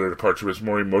 but glad her departure was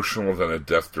more emotional than a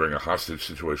death during a hostage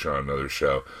situation on another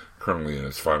show, currently in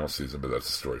its final season, but that's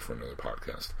a story for another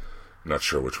podcast. I'm not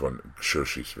sure which one show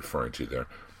she's referring to there.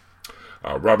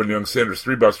 Robin Young Sanders,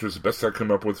 3 busters. The best I come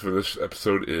up with for this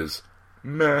episode is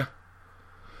meh.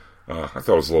 I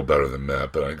thought it was a little better than meh,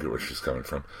 but I get where she's coming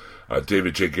from.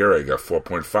 David J. Gary got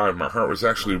 4.5. My heart was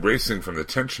actually racing from the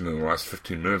tension in the last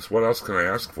 15 minutes. What else can I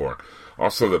ask for?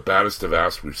 Also, the baddest of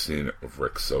ass we've seen of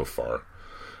Rick so far.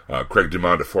 Craig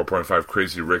Dumont at 4.5.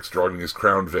 Crazy Rick's drawing his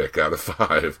Crown Vic out of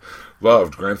 5.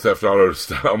 Loved Grand Theft Auto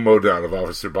style mowdown of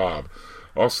Officer Bob.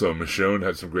 Also, Michonne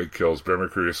had some great kills. Bear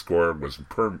Mercurius score was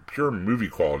pure movie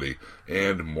quality.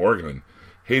 And Morgan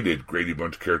hated Grady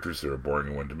Bunch characters that are boring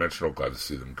and one-dimensional. Glad to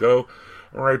see them go.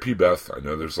 R.I.P. Beth. I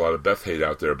know there's a lot of Beth hate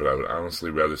out there, but I would honestly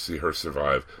rather see her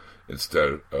survive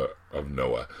instead of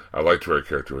Noah. I liked where her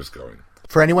character was going.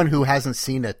 For anyone who hasn't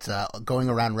seen it, going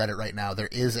around Reddit right now, there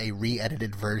is a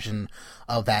re-edited version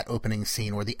of that opening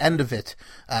scene, or the end of it,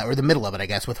 or the middle of it, I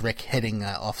guess, with Rick hitting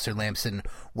Officer Lamson,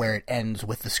 where it ends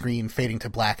with the screen fading to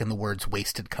black and the words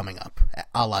 "wasted" coming up,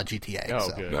 a la GTA. Oh,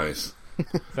 so. good. Nice.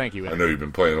 Thank you, Andy. I know you've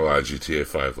been playing a lot of GTA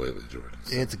 5 lately, Jordan.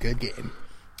 So. It's a good game.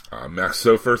 Max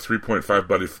Sofer,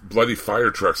 3.5 bloody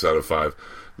fire trucks out of 5.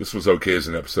 This was okay as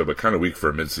an episode, but kind of weak for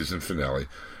a mid-season finale.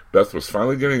 Beth was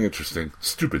finally getting interesting.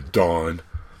 Stupid Dawn.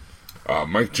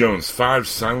 Mike Jones, 5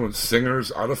 silent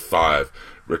singers out of 5.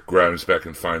 Rick Grimes back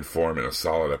in fine form in a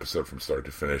solid episode from start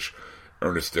to finish.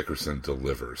 Ernest Dickerson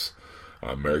delivers.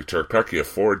 Mary Turkpecki,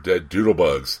 4 dead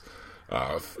doodlebugs.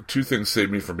 2 things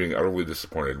saved me from being utterly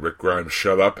disappointed. Rick Grimes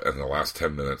shut up and the last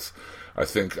 10 minutes. I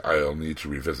think I'll need to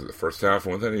revisit the first half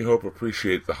and with any hope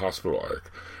appreciate the hospital arc.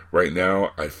 Right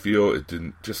now, I feel it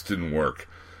didn't work.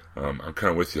 I'm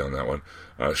kind of with you on that one.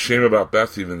 Shame about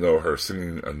Beth, even though her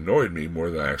singing annoyed me more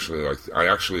than I actually liked. I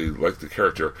actually liked the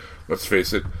character. Let's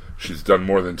face it, she's done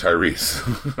more than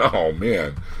Tyrese. Oh,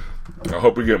 man. I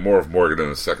hope we get more of Morgan in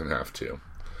the second half, too.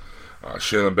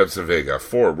 Shaylin Benson Vega,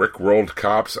 4 Rick rolled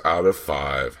cops out of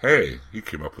 5. Hey, you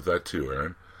came up with that, too,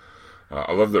 Aaron.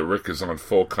 I love that Rick is on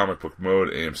full comic book mode.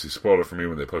 AMC spoiled it for me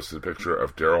when they posted a picture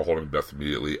of Daryl holding Beth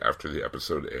immediately after the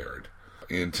episode aired.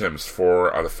 Ian Timms,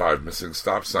 4 out of 5 missing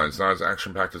stop signs. Not as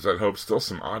action-packed as I'd hoped. Still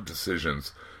some odd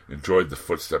decisions. Enjoyed the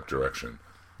footstep direction.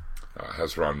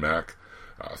 Hezron Mack,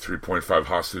 3.5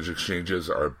 hostage exchanges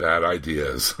are bad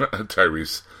ideas.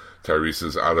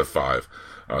 Tyrese's out of 5.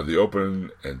 The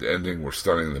open and ending were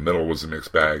stunning. The middle was a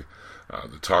mixed bag.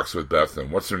 The talks with Beth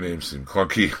and what's-her-name seemed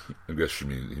clunky. I guess he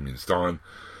means Dawn.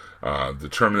 The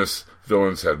Terminus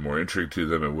villains had more intrigue to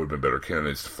them and would have been better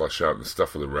candidates to flesh out, and the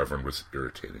stuff with the Reverend was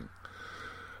irritating.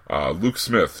 Luke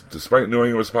Smith, despite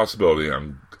knowing it was a possibility,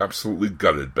 I'm absolutely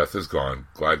gutted. Beth is gone.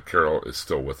 Glad Carol is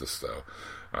still with us, though.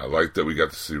 I like that we got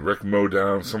to see Rick mow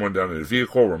down someone down in a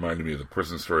vehicle, reminding me of the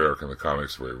prison story arc in the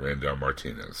comics where he ran down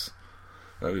Martinez.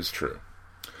 That is true.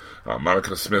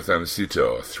 Monica Smith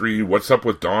Anacito, 3 What's Up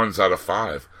with Dawn's out of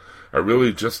 5. I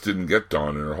really just didn't get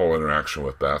Dawn in her whole interaction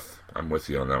with Beth. I'm with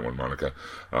you on that one, Monica.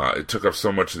 It took up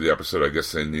so much of the episode, I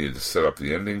guess they needed to set up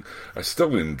the ending. I still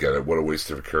didn't get it. What a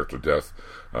waste of a character death.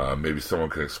 Maybe someone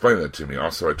can explain that to me.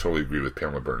 Also, I totally agree with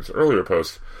Pamela Burton's earlier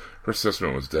post. Her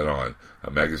assessment was dead on.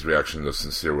 Maggie's reaction, though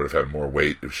sincere, would have had more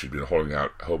weight if she'd been holding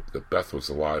out hope that Beth was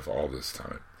alive all this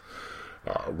time.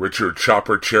 Richard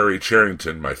Chopper Cherry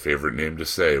Charrington, my favorite name to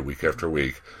say week after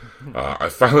week. I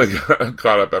finally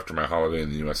caught up after my holiday in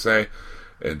the USA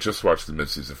and just watched the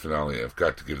mid-season finale. I've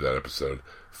got to give that episode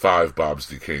 5 Bob's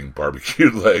Decaying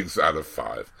Barbecued Legs out of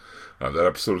 5. That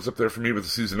episode was up there for me with the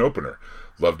season opener.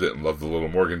 Loved it and loved the little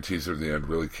Morgan teaser at the end.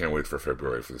 Really can't wait for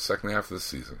February for the second half of the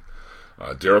season.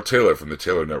 Daryl Taylor from the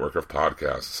Taylor Network of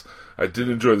Podcasts. I did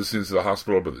enjoy the scenes at the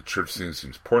hospital, but the church scene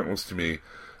seems pointless to me.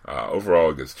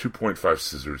 Overall, it gets 2.5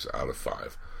 scissors out of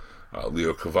 5.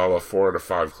 Leo Cavallo, 4 out of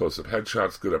 5 close-up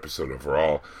headshots. Good episode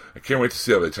overall. I can't wait to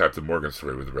see how they tap the Morgan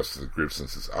story with the rest of the group,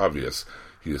 since it's obvious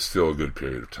he is still a good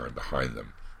period of time behind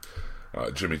them.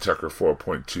 Jimmy Tucker,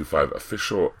 4.25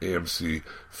 official AMC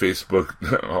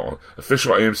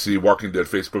Walking Dead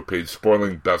Facebook page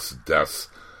spoiling Beth's deaths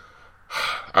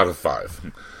out of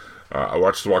 5. I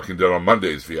watched The Walking Dead on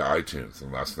Mondays via iTunes,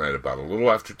 and last night about a little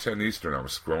after 10 Eastern I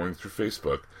was scrolling through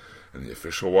Facebook, and the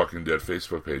official Walking Dead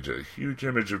Facebook page had a huge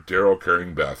image of Daryl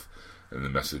carrying Beth and the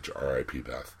message R.I.P.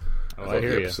 Beth. Oh, I thought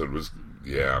the episode was,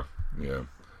 yeah.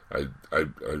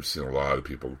 I've seen a lot of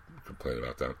people complain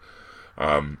about that.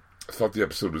 I thought the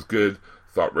episode was good.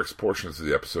 Thought Rick's portions of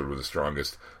the episode were the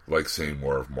strongest. Like seeing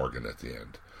more of Morgan at the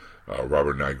end.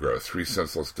 Robert Nigro, 3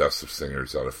 senseless deaths of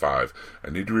singers out of 5. I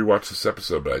need to rewatch this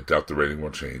episode, but I doubt the rating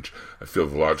will change. I feel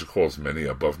the logical as many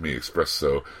above me expressed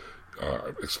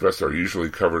are usually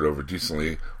covered over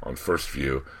decently on first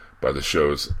view by the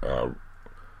show's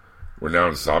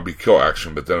renowned zombie kill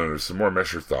action, but then under some more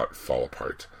measured thought, fall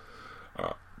apart.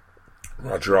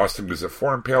 Roger Austin gives it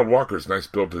 4 impaled walkers. Nice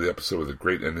build to the episode with a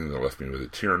great ending that left me with a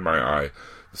tear in my eye.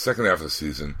 The second half of the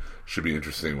season should be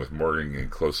interesting, with Morgan getting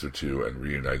closer to and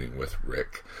reuniting with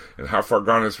Rick. And how far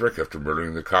gone is Rick after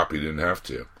murdering the cop he didn't have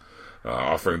to?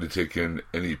 Offering to take in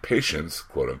any patients,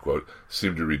 quote-unquote,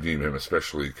 seemed to redeem him,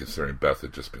 especially considering Beth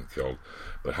had just been killed.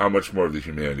 But how much more of the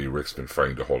humanity Rick's been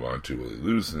fighting to hold on to will he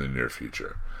lose in the near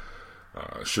future?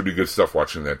 Should be good stuff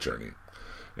watching that journey.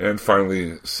 And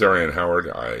finally, Sarah Ann Howard.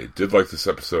 I did like this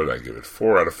episode. I give it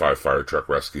 4 out of 5 fire truck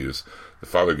rescues. The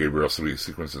Father Gabriel Sweet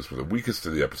sequences were the weakest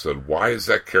of the episode. Why is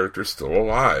that character still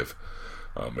alive?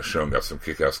 Michonne got some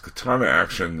kick-ass katana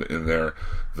action in there,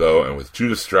 though, and with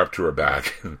Judas strapped to her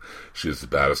back, she is the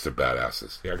baddest of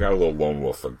badasses. Yeah, I got a little Lone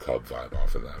Wolf and Cub vibe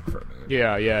off of that for a minute.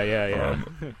 Yeah.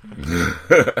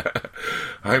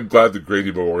 I'm glad the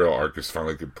Grady Memorial arc is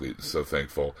finally complete. So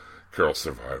thankful Carol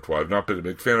survived. While I've not been a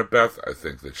big fan of Beth, I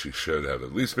think that she should have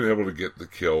at least been able to get the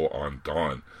kill on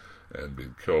Dawn and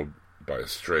been killed by a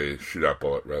stray shootout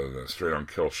bullet rather than a straight-on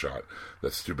kill shot.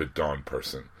 That stupid Dawn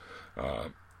person.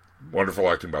 Wonderful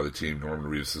acting by the team.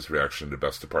 Norman Reedus' reaction to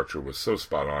Beth's departure was so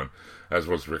spot on, as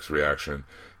was Rick's reaction.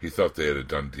 He thought they had a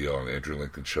done deal, and Andrew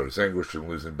Lincoln showed his anguish in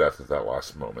losing Beth at that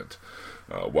last moment.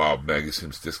 While Maggie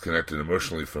seemed disconnected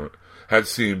emotionally from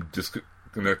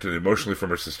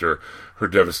her sister, her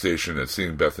devastation at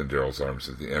seeing Beth in Daryl's arms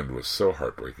at the end was so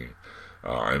heartbreaking.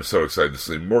 I am so excited to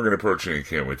see Morgan approaching and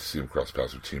can't wait to see him cross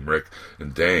paths with Team Rick.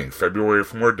 And dang, February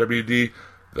for more WD?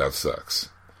 That sucks.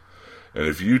 And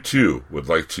if you too would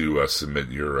like to submit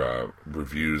your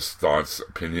reviews, thoughts,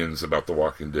 opinions about the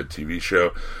Walking Dead TV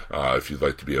show, if you'd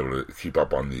like to be able to keep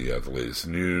up on the latest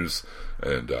news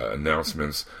and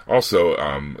announcements. Also,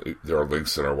 there are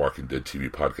links in our Walking Dead TV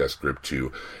podcast group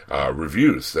to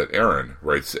reviews that Aaron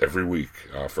writes every week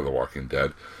for The Walking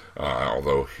Dead,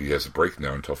 although he has a break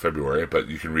now until February. But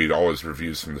you can read all his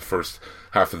reviews from the first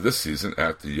half of this season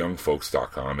at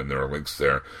theyoungfolks.com, and there are links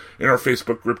there in our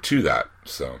Facebook group to that.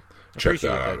 So check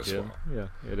that out as well. Yeah,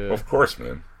 it is. Well, of course,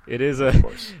 man. It is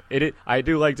I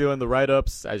do like doing the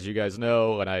write-ups, as you guys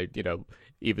know, and I,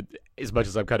 even as much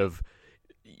as I'm kind of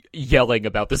yelling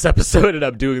about this episode and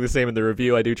I'm doing the same in the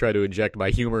review, I do try to inject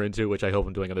my humor into it, which I hope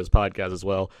I'm doing on this podcast as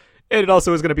well. And it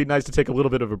also is going to be nice to take a little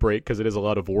bit of a break, because it is a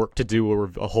lot of work to do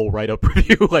a whole write-up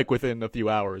review like within a few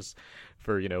hours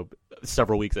for,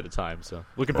 several weeks at a time. So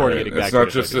looking forward to getting back to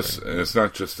it. And it's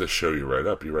not just this show you write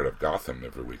up. You write up Gotham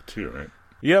every week too, right?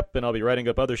 Yep, and I'll be writing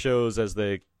up other shows as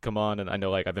they come on, and I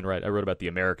know I wrote about The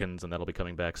Americans, and that'll be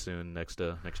coming back soon next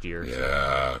year.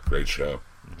 Yeah, so. Great show.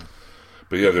 Mm-hmm.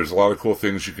 But yeah, there's a lot of cool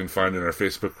things you can find in our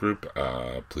Facebook group.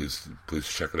 Please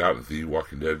check it out, the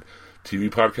Walking Dead TV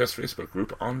Podcast Facebook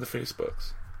group on the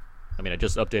Facebooks. I mean, I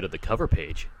just updated the cover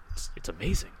page. It's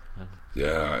amazing.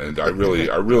 Yeah, and I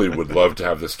really would love to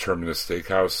have this Terminus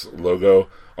Steakhouse logo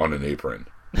on an apron.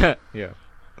 Yeah.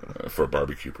 For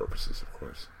barbecue purposes, of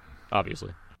course.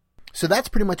 Obviously. So that's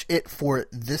pretty much it for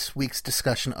this week's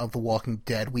discussion of The Walking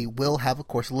Dead. We will have, of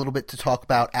course, a little bit to talk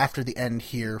about after the end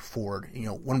here for,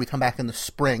 when we come back in the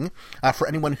spring. For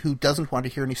anyone who doesn't want to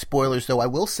hear any spoilers, though, I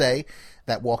will say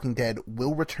that Walking Dead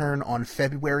will return on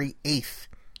February 8th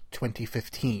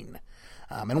 2015.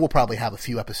 And we'll probably have a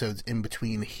few episodes in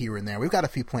between here and there. We've got a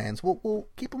few plans. We'll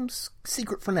keep them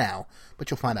secret for now,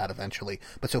 but you'll find out eventually.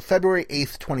 But so February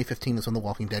 8th, 2015 is when The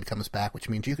Walking Dead comes back, which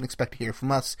means you can expect to hear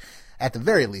from us, at the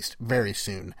very least, very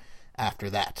soon after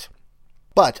that.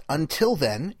 But until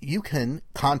then, you can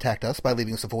contact us by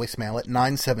leaving us a voicemail at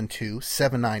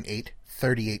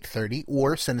 972-798-3830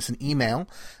 or send us an email,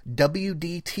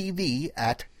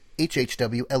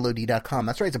 wdtv@hhwlod.com.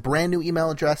 That's right, it's a brand new email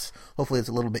address. Hopefully it's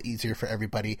a little bit easier for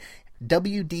everybody.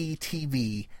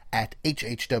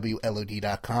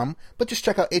 wdtv@hhwlod.com. But just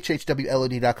check out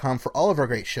hhwlod.com for all of our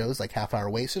great shows, like Half Hour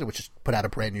Wasted, which just put out a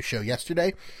brand new show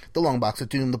yesterday. The Long Box of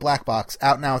Doom, The Black Box,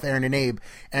 out now with Aaron and Abe.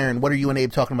 Aaron, what are you and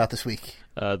Abe talking about this week?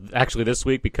 Actually, this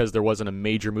week, because there wasn't a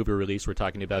major movie release, we're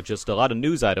talking about just a lot of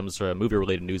news items,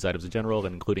 movie-related news items in general,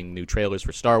 and including new trailers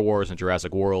for Star Wars and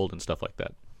Jurassic World and stuff like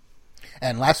that.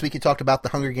 And last week you talked about the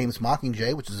Hunger Games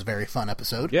Mockingjay, which is a very fun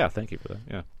episode. Yeah, thank you for that,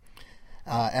 yeah.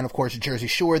 And of course, Jersey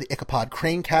Shore, the Ichabod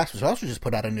Crane Cast, which also just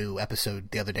put out a new episode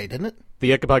the other day, didn't it?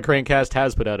 The Ichabod Crane Cast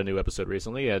has put out a new episode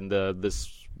recently, and this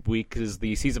week is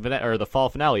the season finale, or the fall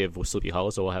finale of Sleepy Hollow,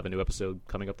 so we'll have a new episode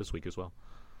coming up this week as well.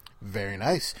 Very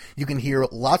nice. You can hear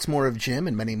lots more of Jim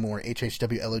and many more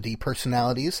HHWLOD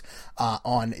personalities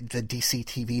on the DC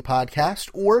TV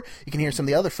podcast, or you can hear some of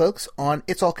the other folks on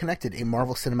It's All Connected, a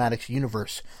Marvel Cinematic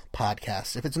Universe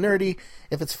podcast. If it's nerdy,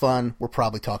 if it's fun, we're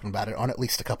probably talking about it on at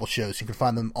least a couple shows. You can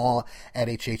find them all at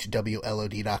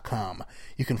hhwlod.com.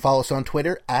 You can follow us on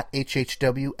Twitter at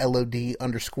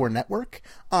HHWLOD_network.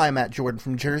 I'm at Jordan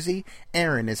from Jersey.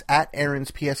 Aaron is at Aaron's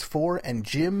PS4, and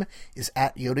Jim is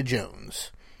at Yoda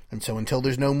Jones. And so until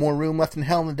there's no more room left in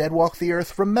hell and the dead walk the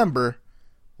earth, remember,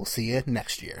 we'll see you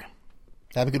next year.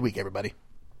 Have a good week, everybody.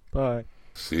 Bye.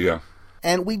 See ya.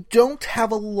 And we don't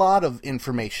have a lot of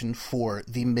information for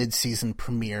the mid-season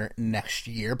premiere next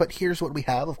year, but here's what we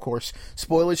have. Of course,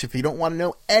 spoilers, if you don't want to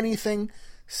know anything,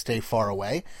 stay far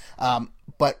away.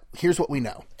 But here's what we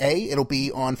know. It'll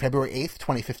be on February 8th,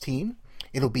 2015.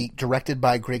 It'll be directed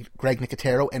by Greg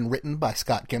Nicotero and written by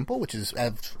Scott Gimple, which is,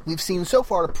 as we've seen so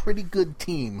far, a pretty good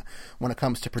team when it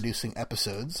comes to producing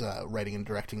episodes, writing and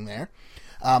directing there.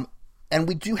 And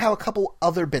we do have a couple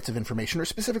other bits of information, or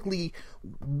specifically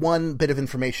one bit of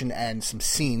information and some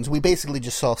scenes. We basically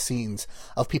just saw scenes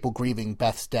of people grieving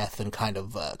Beth's death and kind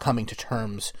of coming to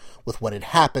terms with what had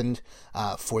happened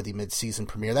for the mid-season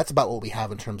premiere. That's about what we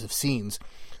have in terms of scenes.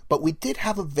 But we did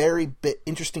have a very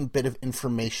interesting bit of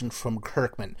information from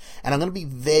Kirkman. And I'm going to be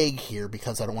vague here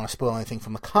because I don't want to spoil anything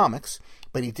from the comics.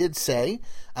 But he did say,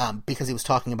 because he was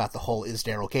talking about the whole is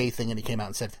Daryl gay thing, and he came out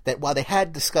and said that while they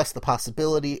had discussed the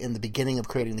possibility in the beginning of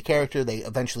creating the character, they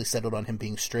eventually settled on him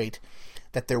being straight,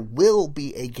 that there will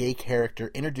be a gay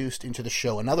character introduced into the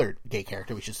show. Another gay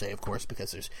character, we should say, of course,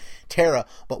 because there's Tara,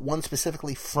 but one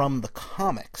specifically from the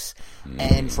comics.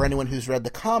 And for anyone who's read the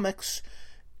comics,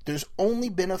 there's only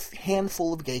been a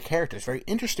handful of gay characters, very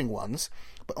interesting ones,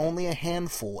 but only a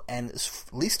handful, and at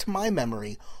least to my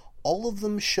memory, all of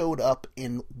them showed up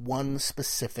in one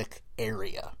specific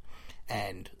area.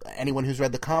 And anyone who's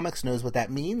read the comics knows what that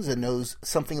means and knows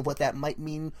something of what that might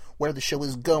mean where the show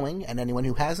is going, and anyone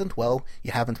who hasn't, well,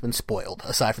 you haven't been spoiled,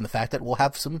 aside from the fact that we'll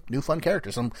have some new fun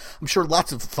characters. I'm sure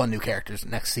lots of fun new characters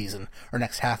next season, or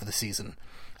next half of the season.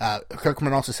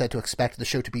 Kirkman also said to expect the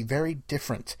show to be very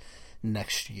different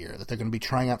next year, that they're going to be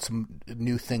trying out some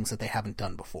new things that they haven't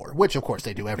done before, which of course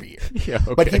they do every year. Yeah,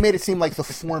 okay. But he made it seem like the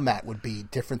format would be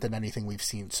different than anything we've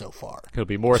seen so far. It'll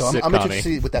be more sitcom-y. I'm interested to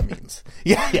see what that means.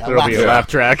 Yeah. There'll be a laugh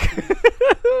track.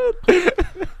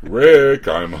 Rick,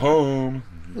 I'm home.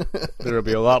 There'll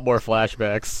be a lot more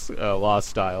flashbacks, Lost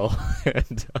style.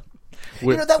 And,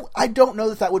 I don't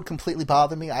know that would completely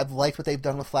bother me. I've liked what they've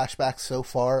done with flashbacks so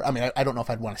far. I mean, I don't know if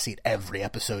I'd want to see it every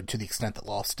episode to the extent that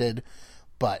Lost did,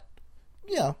 but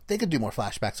they could do more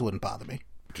flashbacks. It wouldn't bother me.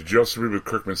 Did you also read what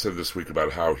Kirkman said this week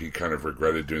about how he kind of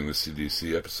regretted doing the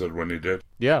CDC episode when he did?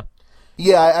 Yeah.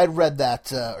 Yeah, I'd read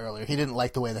that earlier. He didn't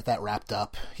like the way that wrapped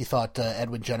up. He thought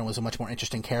Edwin Jenner was a much more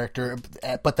interesting character,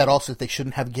 but that also they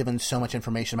shouldn't have given so much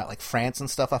information about like France and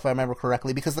stuff, if I remember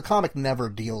correctly, because the comic never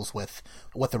deals with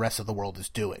what the rest of the world is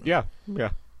doing. Yeah.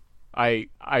 I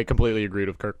completely agreed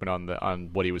with Kirkman on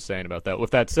what he was saying about that.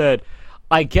 With that said,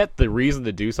 I get the reason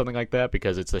to do something like that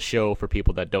because it's a show for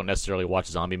people that don't necessarily watch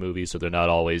zombie movies, so they're not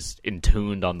always in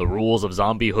tuned on the rules of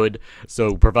zombiehood.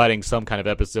 So providing some kind of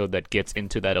episode that gets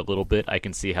into that a little bit, I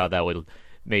can see how that would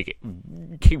make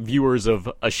viewers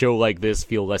of a show like this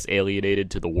feel less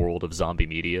alienated to the world of zombie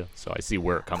media. So I see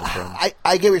where it comes from.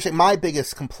 I get what you're saying. My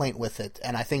biggest complaint with it,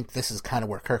 and I think this is kind of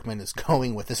where Kirkman is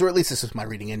going with this, or at least this is my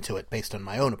reading into it based on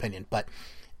my own opinion, but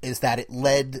is that it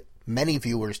led many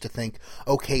viewers to think,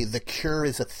 okay, the cure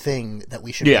is a thing that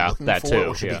we should be looking that for too,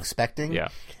 or should be expecting. Yeah.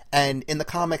 And in the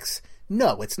comics,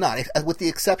 no, it's not. With the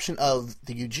exception of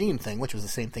the Eugene thing, which was the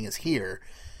same thing as here,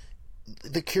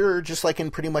 the cure, just like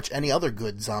in pretty much any other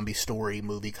good zombie story,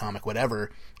 movie, comic,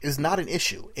 whatever, is not an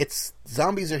issue. It's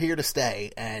zombies are here to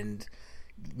stay, and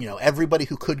everybody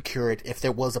who could cure it, if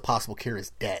there was a possible cure, is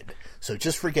dead. So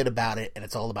just forget about it, and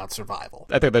it's all about survival.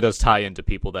 I think that does tie into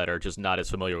people that are just not as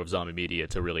familiar with zombie media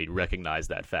to really recognize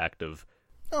that fact of,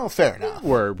 oh, fair enough.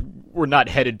 We're not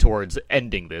headed towards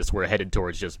ending this. We're headed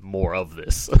towards just more of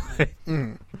this.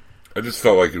 I just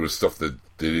felt like it was stuff that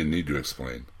they didn't need to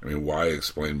explain. I mean, why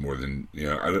explain more than,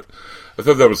 I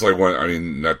thought that was like one, I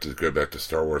mean, not to go back to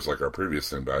Star Wars like our previous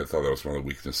thing, but I thought that was one of the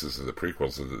weaknesses of the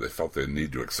prequels, is that they felt they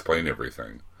need to explain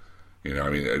everything. I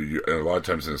mean, and a lot of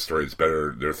times in a story, it's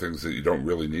better, there are things that you don't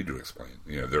really need to explain.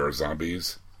 There are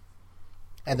zombies.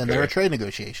 And then there are trade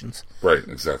negotiations. Right,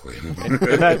 exactly.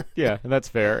 and that's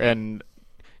fair. And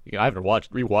I haven't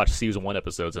rewatched season 1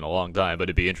 episodes in a long time, but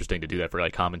it'd be interesting to do that for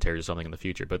like commentary or something in the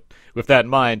future. But with that in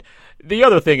mind, the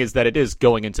other thing is that it is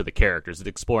going into the characters. It's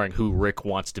exploring who Rick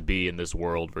wants to be in this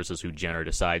world versus who Jenner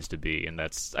decides to be, and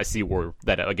I see where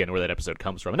that episode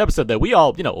comes from. An episode that we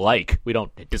all like. We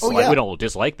don't dislike. We don't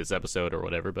dislike this episode or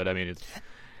whatever. But I mean, it's.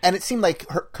 And it seemed like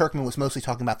Kirkman was mostly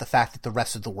talking about the fact that the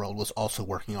rest of the world was also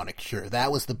working on a cure.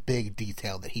 That was the big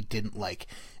detail that he didn't like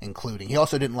including. He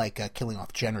also didn't like killing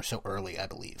off Jenner so early, I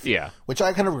believe. Yeah. Which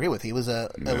I kind of agree with. He was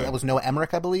that was Noah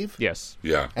Emmerich, I believe. Yes.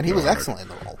 Yeah. And he was excellent in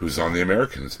the role. Who's on The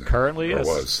Americans now. Currently, yes.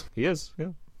 Was. He is,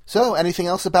 yeah. So, anything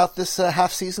else about this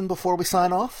half season before we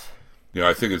sign off?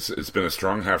 I think it's been a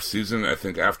strong half season. I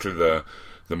think after the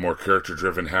more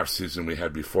character-driven half season we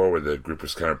had before, where the group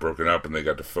was kind of broken up and they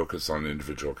got to focus on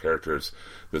individual characters,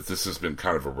 that this has been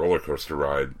kind of a roller coaster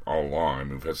ride all along. I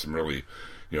mean, we've had some really,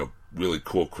 really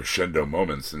cool crescendo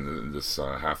moments in this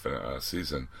half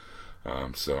season.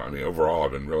 So, I mean, overall,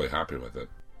 I've been really happy with it.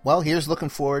 Well, here's looking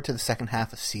forward to the second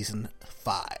half of season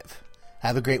 5.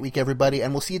 Have a great week, everybody,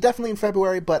 and we'll see you definitely in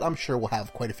February, but I'm sure we'll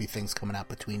have quite a few things coming out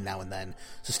between now and then.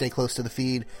 So stay close to the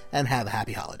feed, and have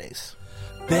happy holidays.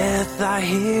 Beth, I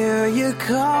hear you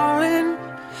calling,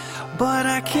 but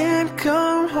I can't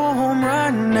come home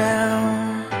right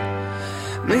now.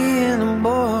 Me and the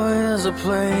boys are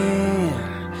playing,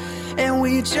 and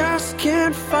we just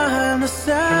can't find the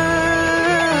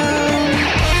sound.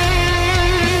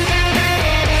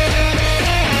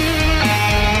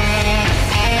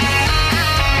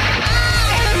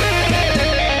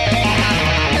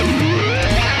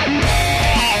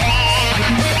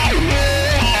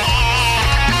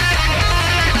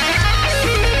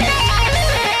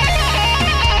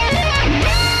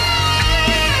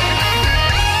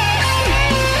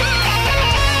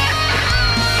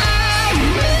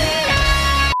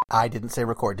 I didn't say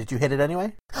record. Did you hit it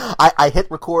anyway? I hit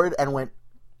record and went,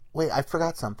 wait, I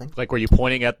forgot something. Like, were you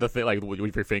pointing at the thing, like,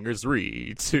 with your fingers,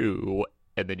 3, 2,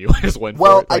 and then you just went for it?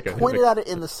 Well, I pointed at it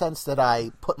in the sense that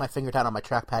I put my finger down on my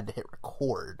trackpad to hit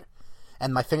record,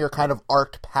 and my finger kind of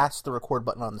arced past the record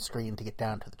button on the screen to get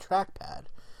down to the trackpad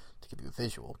to give you a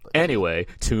visual. But anyway,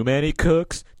 too many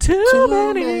cooks, too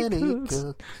many cooks,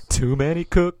 too many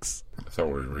cooks. I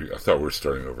thought we were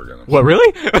starting over again. What,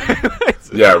 really?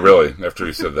 Yeah, really. After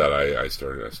you said that, I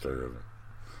started over.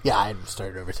 Yeah, I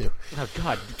started over too. Oh,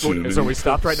 God. So we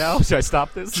stopped right now? Should I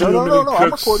stop this? No,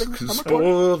 I'm recording. Can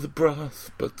spoil the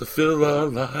broth, but to fill our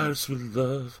lives with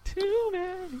love. Too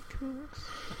many cooks.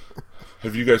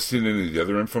 Have you guys seen any of the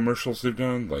other infomercials they've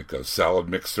done? Like a salad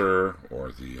mixer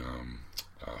or the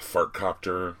fart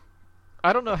copter?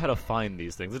 I don't know how to find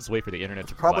these things. Let's wait for the internet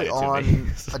to probably provide it to me.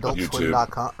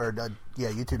 adultswim.com or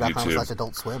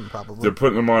youtube.com/adultswim probably. They're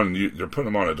putting them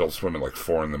on Adult Swim at like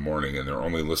 4 a.m, and they're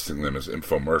only listing them as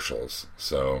infomercials.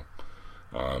 So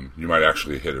you might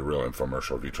actually hit a real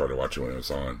infomercial if you try to watch it when it was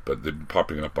on. But they've been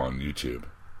popping up on YouTube.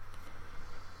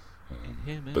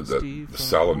 But the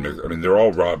salad mix, I mean, they're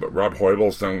all Rob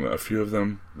Hoibel's done a few of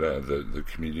them. The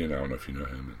comedian, I don't know if you know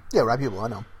him. Yeah, Rob Hubel, I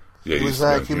know. Yeah, he was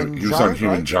on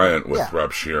Human Giant with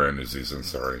Rob Shearer and Aziz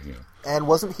Ansari. Yeah. And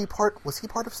was he part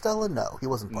of Stella? No, he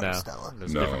wasn't part of Stella.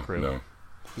 No.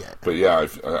 Yeah. But yeah,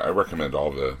 I recommend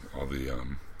all the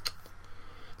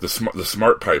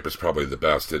Smart Pipe is probably the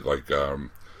best. It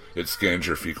it scans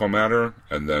your fecal matter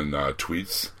and then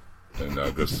tweets and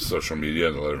goes to social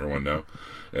media to let everyone know.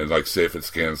 And like, say if it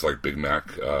scans like Big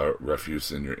Mac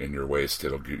refuse in your waste,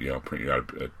 it'll print you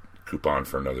out a coupon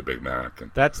for another Big Mac.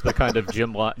 And that's the kind of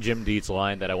Jim Dietz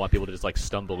line that I want people to just like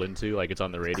stumble into. Like, it's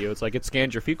on the radio. It's like it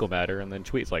scans your fecal matter and then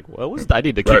tweets like, "Well, I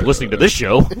need to keep listening to this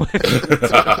show."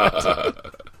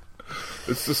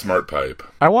 It's the smart pipe.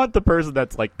 I want the person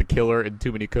that's like the killer in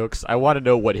Too Many Cooks. I want to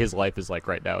know what his life is like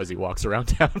right now as he walks around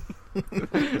town.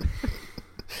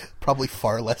 Probably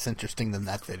far less interesting than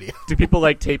that video. Do people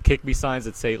like tape kick me signs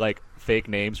that say like fake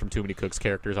names from Too Many Cooks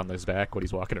characters on his back when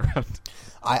he's walking around?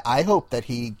 I hope that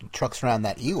he trucks around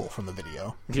that eagle from the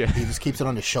video. Yeah. He just keeps it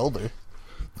on his shoulder.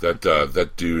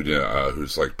 That dude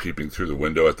who's like peeping through the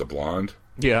window at the blonde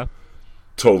Yeah.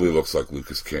 totally looks like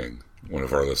Lucas King, one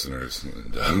of our listeners.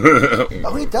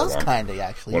 Oh, he does kind of,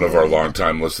 actually. One of our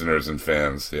longtime listeners and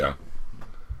fans, yeah.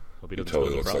 Hope he He doesn't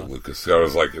totally go looks to like Lucas. I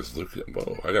was like, is Lucas...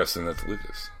 Whoa, I gotta send that to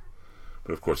Lucas.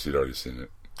 But of course he'd already seen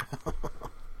it.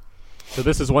 So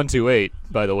this is 128,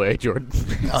 by the way, Jordan.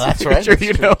 Oh, that's right. Sure That's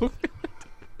you true. know.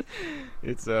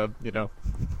 It's, a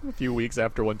few weeks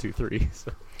after 123.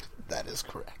 So. That is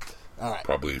correct. All right.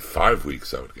 Probably 5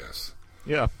 weeks, I would guess.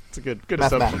 Yeah, it's a good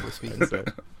assumption. Mathematically speaking. I'd say.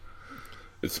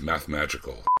 It's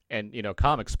mathemagical. And,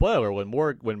 comic spoiler, when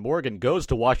Morgan goes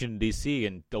to Washington, D.C.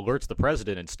 and alerts the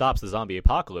president and stops the zombie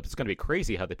apocalypse, it's going to be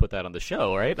crazy how they put that on the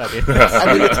show, right? I mean,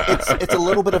 It's a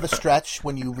little bit of a stretch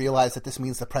when you realize that this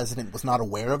means the president was not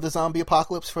aware of the zombie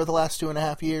apocalypse for the last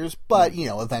 2.5 years, but,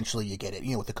 eventually you get it,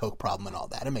 with the Coke problem and all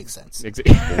that. It makes sense. Wait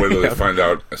till they find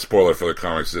out, a spoiler for the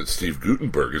comics, that Steve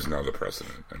Gutenberg is now the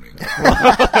president. I mean...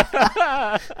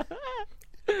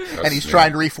 And he's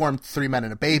trying to reform Three Men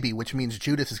and a Baby, which means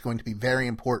Judith is going to be very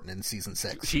important in season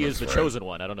 6. she is the chosen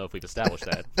one. I don't know if we've established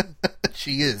that.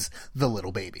 She is the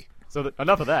little baby. So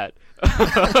enough of that.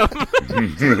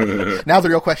 Now the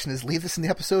real question is, leave this in the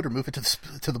episode or move it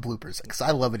to the bloopers? Because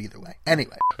I love it either way.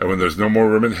 Anyway. And when there's no more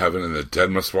room in heaven and the dead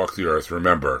must walk the earth,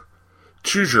 remember,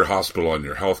 choose your hospital and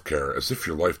your health care as if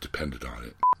your life depended on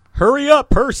it. Hurry up,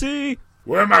 Percy!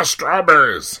 Where are my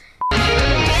strawberries?